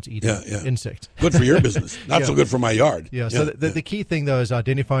of plant-eating insects. Good for your business. Not so good for my yard. Yeah. So the key thing though is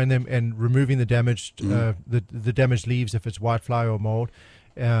identifying them and removing the damaged the damaged leaves if it's whitefly or mold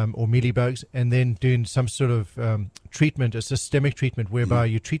or mealybugs, and then doing some sort of treatment, a systemic treatment whereby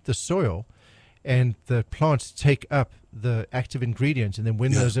you treat the soil, and the plants take up the active ingredients, and then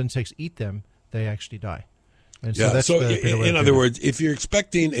when those insects eat them, they actually die. And so that's in other words, if you're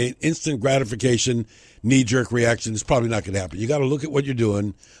expecting an instant gratification, knee-jerk reaction, it's probably not going to happen. You got to look at what you're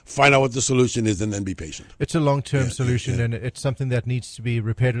doing, find out what the solution is, and then be patient. It's a long-term solution, and it's something that needs to be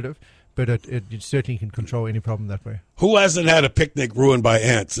repetitive, but it certainly can control any problem that way. Who hasn't had a picnic ruined by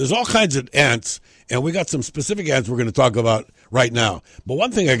ants? There's all kinds of ants, and we got some specific ants we're going to talk about right now. But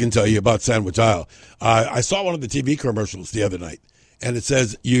one thing I can tell you about Sandwich Isle, I saw one of the TV commercials the other night, and it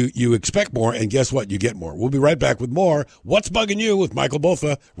says you expect more, and guess what? You get more. We'll be right back with more What's Bugging You with Michael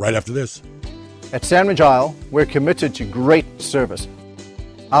Botha right after this. At Sandwich Isle, we're committed to great service.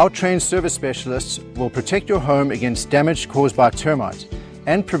 Our trained service specialists will protect your home against damage caused by termites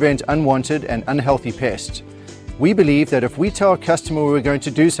and prevent unwanted and unhealthy pests. We believe that if we tell a customer we're going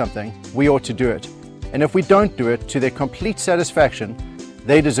to do something, we ought to do it. And if we don't do it to their complete satisfaction,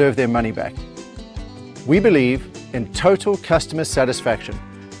 they deserve their money back. We believe in total customer satisfaction,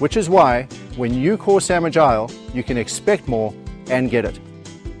 which is why when you call Sandwich Isle, you can expect more and get it.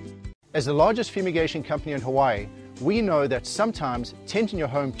 As the largest fumigation company in Hawaii, we know that sometimes tent in your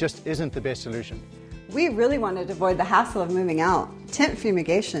home just isn't the best solution. We really wanted to avoid the hassle of moving out. Tent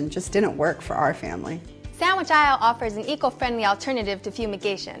fumigation just didn't work for our family. Sandwich Isle offers an eco-friendly alternative to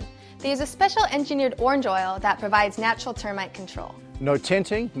fumigation. They use a special engineered orange oil that provides natural termite control. No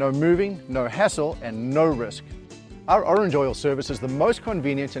tenting, no moving, no hassle, and no risk. Our orange oil service is the most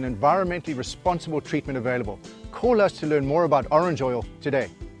convenient and environmentally responsible treatment available. Call us to learn more about orange oil today.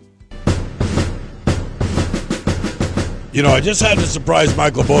 You know, I just had to surprise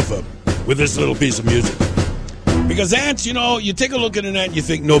Michael Botha with this little piece of music. Because ants, you know, you take a look at an ant and you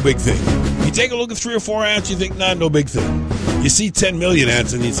think, no big thing. You take a look at 3 or 4 ants, you think, nah, no big thing. You see 10 million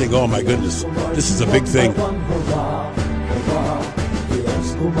ants and you think, oh my goodness, this is a big thing.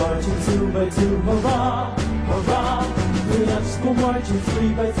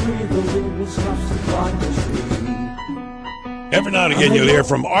 Every now and again you'll hear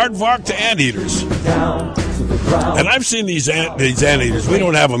from aardvark to anteaters. And I've seen these anteaters. We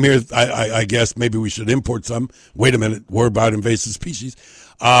don't have them here. I guess maybe we should import some. Wait a minute. We're about invasive species.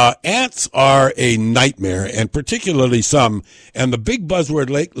 Ants are a nightmare, and particularly some. And the big buzzword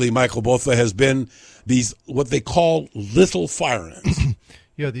lately, Michael Botha, has been these what they call little fire ants.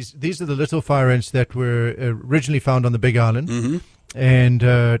 Yeah, these are the little fire ants that were originally found on the Big Island, and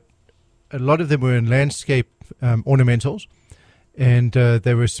a lot of them were in landscape ornamentals, and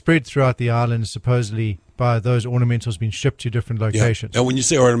they were spread throughout the island, supposedly by those ornamentals being shipped to different locations. Yeah. And when you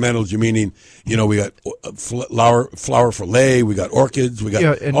say ornamentals, you meaning, you know, we got flower fillet, we got orchids, we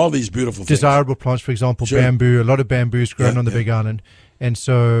got all these beautiful desirable things. plants, for example, bamboo. A lot of bamboos grown on the Big Island, and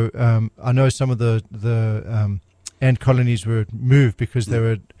so I know some of the ant colonies were moved because they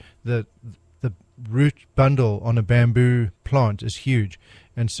were the root bundle on a bamboo plant is huge,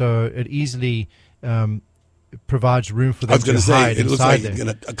 and so it easily provides room for them to hide inside there. It looks like it's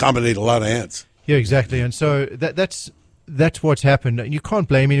going to accommodate a lot of ants. Yeah, exactly. And so that's what's happened. You can't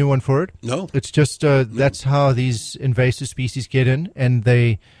blame anyone for it. No. It's just that's how these invasive species get in, and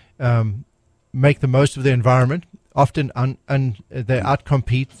they make the most of the environment. Often they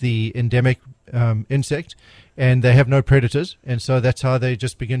outcompete the endemic insect, and they have no predators, and so that's how they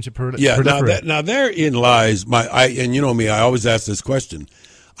just begin to proliferate. Now therein lies and you know me, I always ask this question.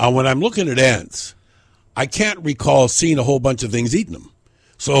 When I'm looking at ants, I can't recall seeing a whole bunch of things eating them.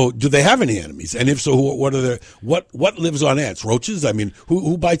 So, do they have any enemies? And if so, what lives on ants? Roaches? I mean,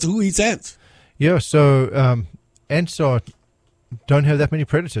 who eats ants? Yeah, so ants don't have that many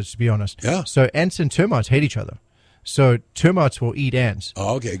predators, to be honest. Yeah. So ants and termites hate each other. So termites will eat ants.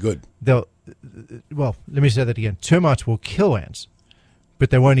 Oh, okay, good. Let me say that again. Termites will kill ants,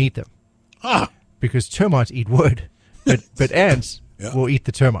 but they won't eat them. Because termites eat wood, but ants will eat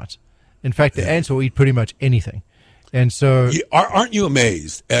the termites. In fact, the ants will eat pretty much anything. And so, aren't you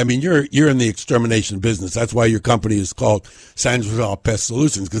amazed? I mean, you're in the extermination business. That's why your company is called Isle Pest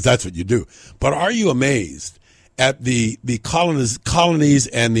Solutions, because that's what you do. But are you amazed at the colonies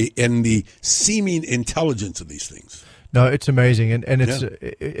and the seeming intelligence of these things? No, it's amazing, and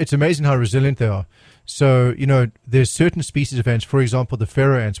it's amazing how resilient they are. So, you know, there's certain species of ants, for example, the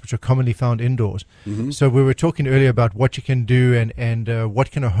pharaoh ants, which are commonly found indoors. So we were talking earlier about what you can do and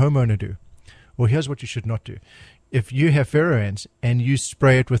what can a homeowner do. Well, here's what you should not do. If you have pharaoh ants and you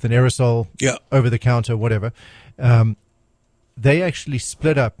spray it with an aerosol over the counter, whatever, they actually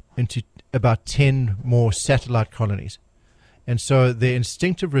split up into about 10 more satellite colonies. And so their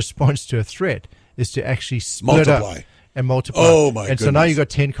instinctive response to a threat is to actually split up and multiply. Oh, my goodness. So now you've got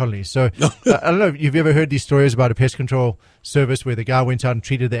 10 colonies. So I don't know if you've ever heard these stories about a pest control service where the guy went out and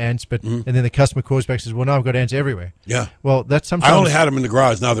treated the ants, and then the customer calls back and says, well, now I've got ants everywhere. Yeah. Well, that's sometimes... I only had them in the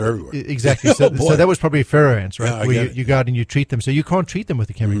garage. Now they're everywhere. Exactly. So that was probably pharaoh ants, right? Yeah, where you go out and you treat them. So you can't treat them with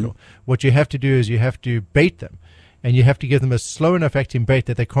a chemical. What you have to do is you have to bait them, and you have to give them a slow enough acting bait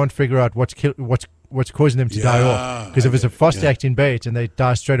that they can't figure out what's causing them to die off. Because if it's a fast acting bait and they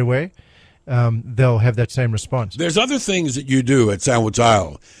die straight away, they'll have that same response. There's other things that you do at Sandwich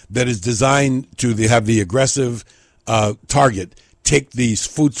Isle that is designed to have the aggressive take these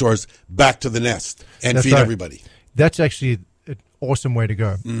food source back to the nest and feed everybody. That's actually awesome way to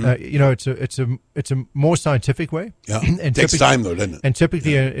go. It's a more scientific way. Yeah, it takes time though, doesn't it? And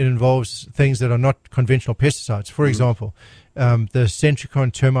typically it involves things that are not conventional pesticides. For example, the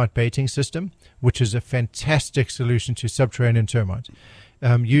Centricon termite baiting system, which is a fantastic solution to subterranean termites,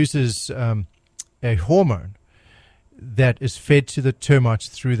 uses a hormone that is fed to the termites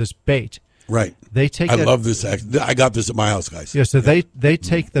through this bait. Right. They take. I love this. I got this at my house, guys. Yeah. So they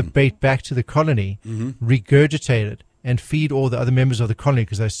take the bait back to the colony, regurgitate it, and feed all the other members of the colony,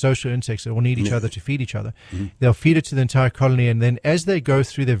 because they're social insects. They all need each other to feed each other. They'll feed it to the entire colony, and then as they go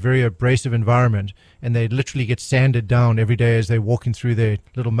through their very abrasive environment, and they literally get sanded down every day as they're walking through their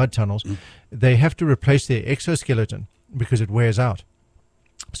little mud tunnels, they have to replace their exoskeleton because it wears out.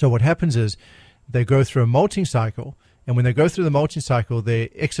 So what happens is they go through a molting cycle. And when they go through the molting cycle, their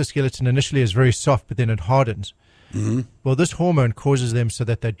exoskeleton initially is very soft, but then it hardens. Well, this hormone causes them so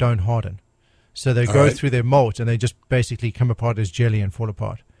that they don't harden. So they go through their molt, and they just basically come apart as jelly and fall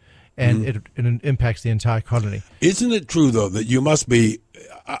apart. And it impacts the entire colony. Isn't it true, though, that you must be,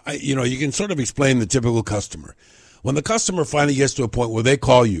 you can sort of explain the typical customer. When the customer finally gets to a point where they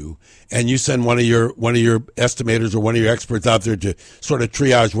call you and you send one of your estimators or one of your experts out there to sort of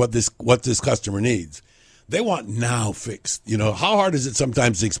triage what this customer needs, they want now fixed. How hard is it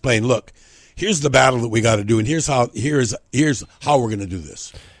sometimes to explain, look, here's the battle that we got to do, and here's how we're going to do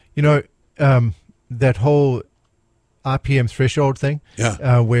this. That whole RPM threshold thing,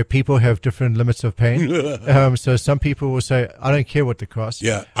 where people have different limits of pain. So some people will say, I don't care what the cost.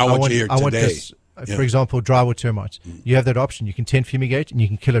 Yeah, I want this. For example, drywood termites. You have that option. You can tent fumigate, and you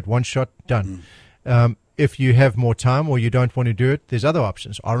can kill it one shot, done. If you have more time or you don't want to do it, there's other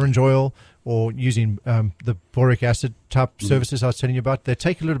options. Orange oil, or using the boric acid type services I was telling you about. They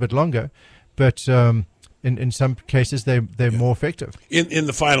take a little bit longer, but in some cases they're more effective. In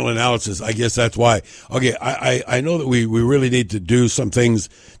the final analysis, I guess that's why. Okay, I know that we really need to do some things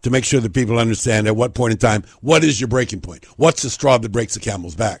to make sure that people understand at what point in time, what is your breaking point? What's the straw that breaks the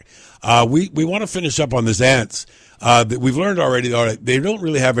camel's back? We want to finish up on this ants. That we've learned already, they don't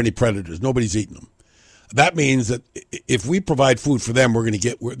really have any predators. Nobody's eating them. That means that if we provide food for them, they're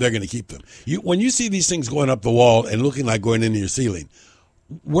going to keep them. When you see these things going up the wall and looking like going into your ceiling,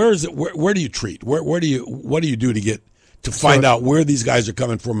 where do you treat? What do you do to find out where these guys are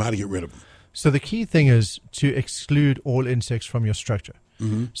coming from, how to get rid of them? So the key thing is to exclude all insects from your structure.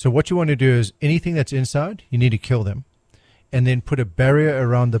 So what you want to do is anything that's inside, you need to kill them, and then put a barrier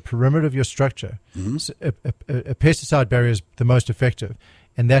around the perimeter of your structure. So a pesticide barrier is the most effective.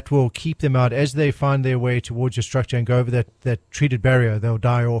 And that will keep them out as they find their way towards your structure and go over that treated barrier. They'll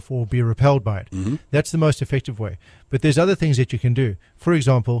die off or be repelled by it. That's the most effective way. But there's other things that you can do. For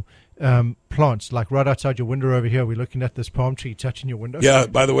example, plants, like right outside your window over here. We're looking at this palm tree touching your window. Yeah,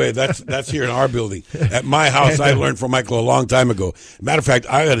 by the way, that's here in our building. At my house, I learned from Michael a long time ago. Matter of fact,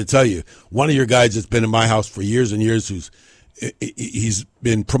 I got to tell you, one of your guys that's been in my house for years and years, he's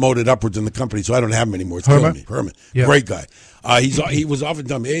been promoted upwards in the company, so I don't have him anymore. It's killing me. Herman, great guy. He was often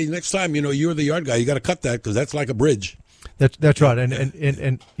telling me, hey, next time, you're the yard guy, you got to cut that because that's like a bridge. That's right,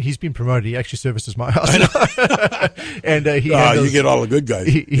 and he's been promoted. He actually services my house. And you get all the good guys.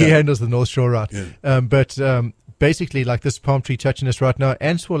 He handles the North Shore route. But basically, like this palm tree touching us right now,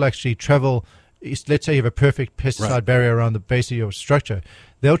 ants will actually travel. Let's say you have a perfect pesticide barrier around the base of your structure.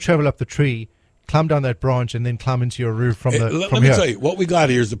 They'll travel up the tree, climb down that branch, and then climb into your roof from Let me tell you, what we got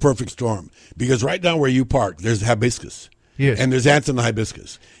here is the perfect storm. Because right down where you park, there's hibiscus. Yes. And there's ants in the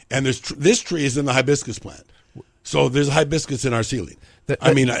hibiscus. And this tree is in the hibiscus plant. So there's hibiscus in our ceiling.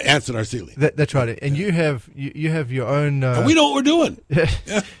 Ants in our ceiling. That's right. And you have your own... and we know what we're doing.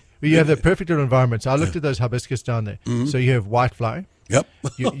 You have the perfect little environment. So I looked at those hibiscus down there. So you have whitefly. Yep.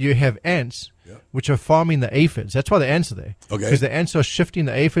 you have ants, which are farming the aphids. That's why the ants are there. Okay. Because the ants are shifting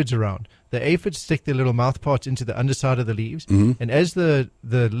the aphids around. The aphids stick their little mouth parts into the underside of the leaves. And as the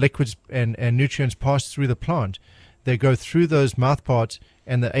liquids and nutrients pass through the plant, they go through those mouth parts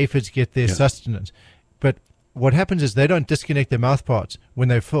and the aphids get their sustenance. But what happens is they don't disconnect their mouth parts when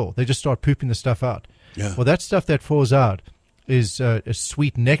they're full. They just start pooping the stuff out. Yeah. Well, that stuff that falls out is a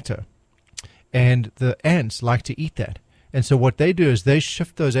sweet nectar. And the ants like to eat that. And so what they do is they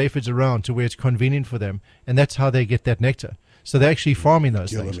shift those aphids around to where it's convenient for them. And that's how they get that nectar. So they're actually farming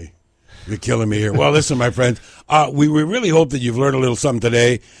those things. You're killing me here. Well, listen, my friends, we really hope that you've learned a little something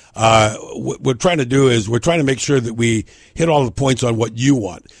today. What we're trying to do is we're trying to make sure that we hit all the points on what you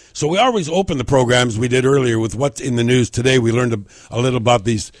want. So we always open the programs we did earlier with what's in the news today. We learned a little about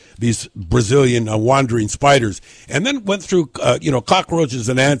these Brazilian wandering spiders, and then went through cockroaches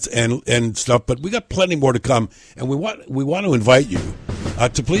and ants and stuff. But we got plenty more to come, and we want to invite you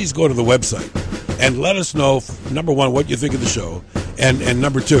to please go to the website and let us know, number one, what you think of the show, and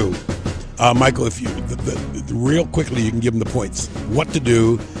number two, Michael, if you real quickly, you can give them the points. What to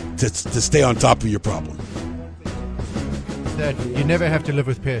do to stay on top of your problem. That you never have to live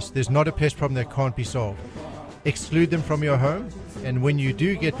with pests. There's not a pest problem that can't be solved. Exclude them from your home, and when you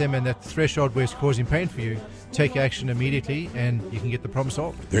do get them and that threshold where it's causing pain for you, take action immediately and you can get the problem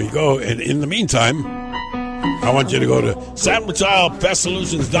solved. There you go. And in the meantime, I want you to go to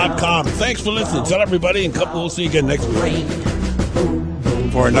sandwichislepestsolutions.com. Thanks for listening. Tell everybody, and we'll see you again next week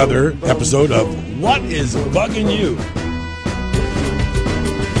for another episode of What is Bugging You?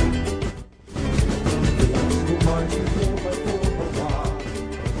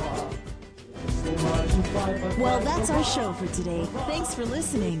 Well, that's our show for today. Thanks for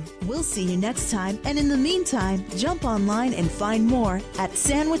listening. We'll see you next time. And in the meantime, jump online and find more at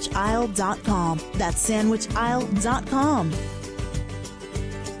sandwichisle.com. That's sandwichisle.com.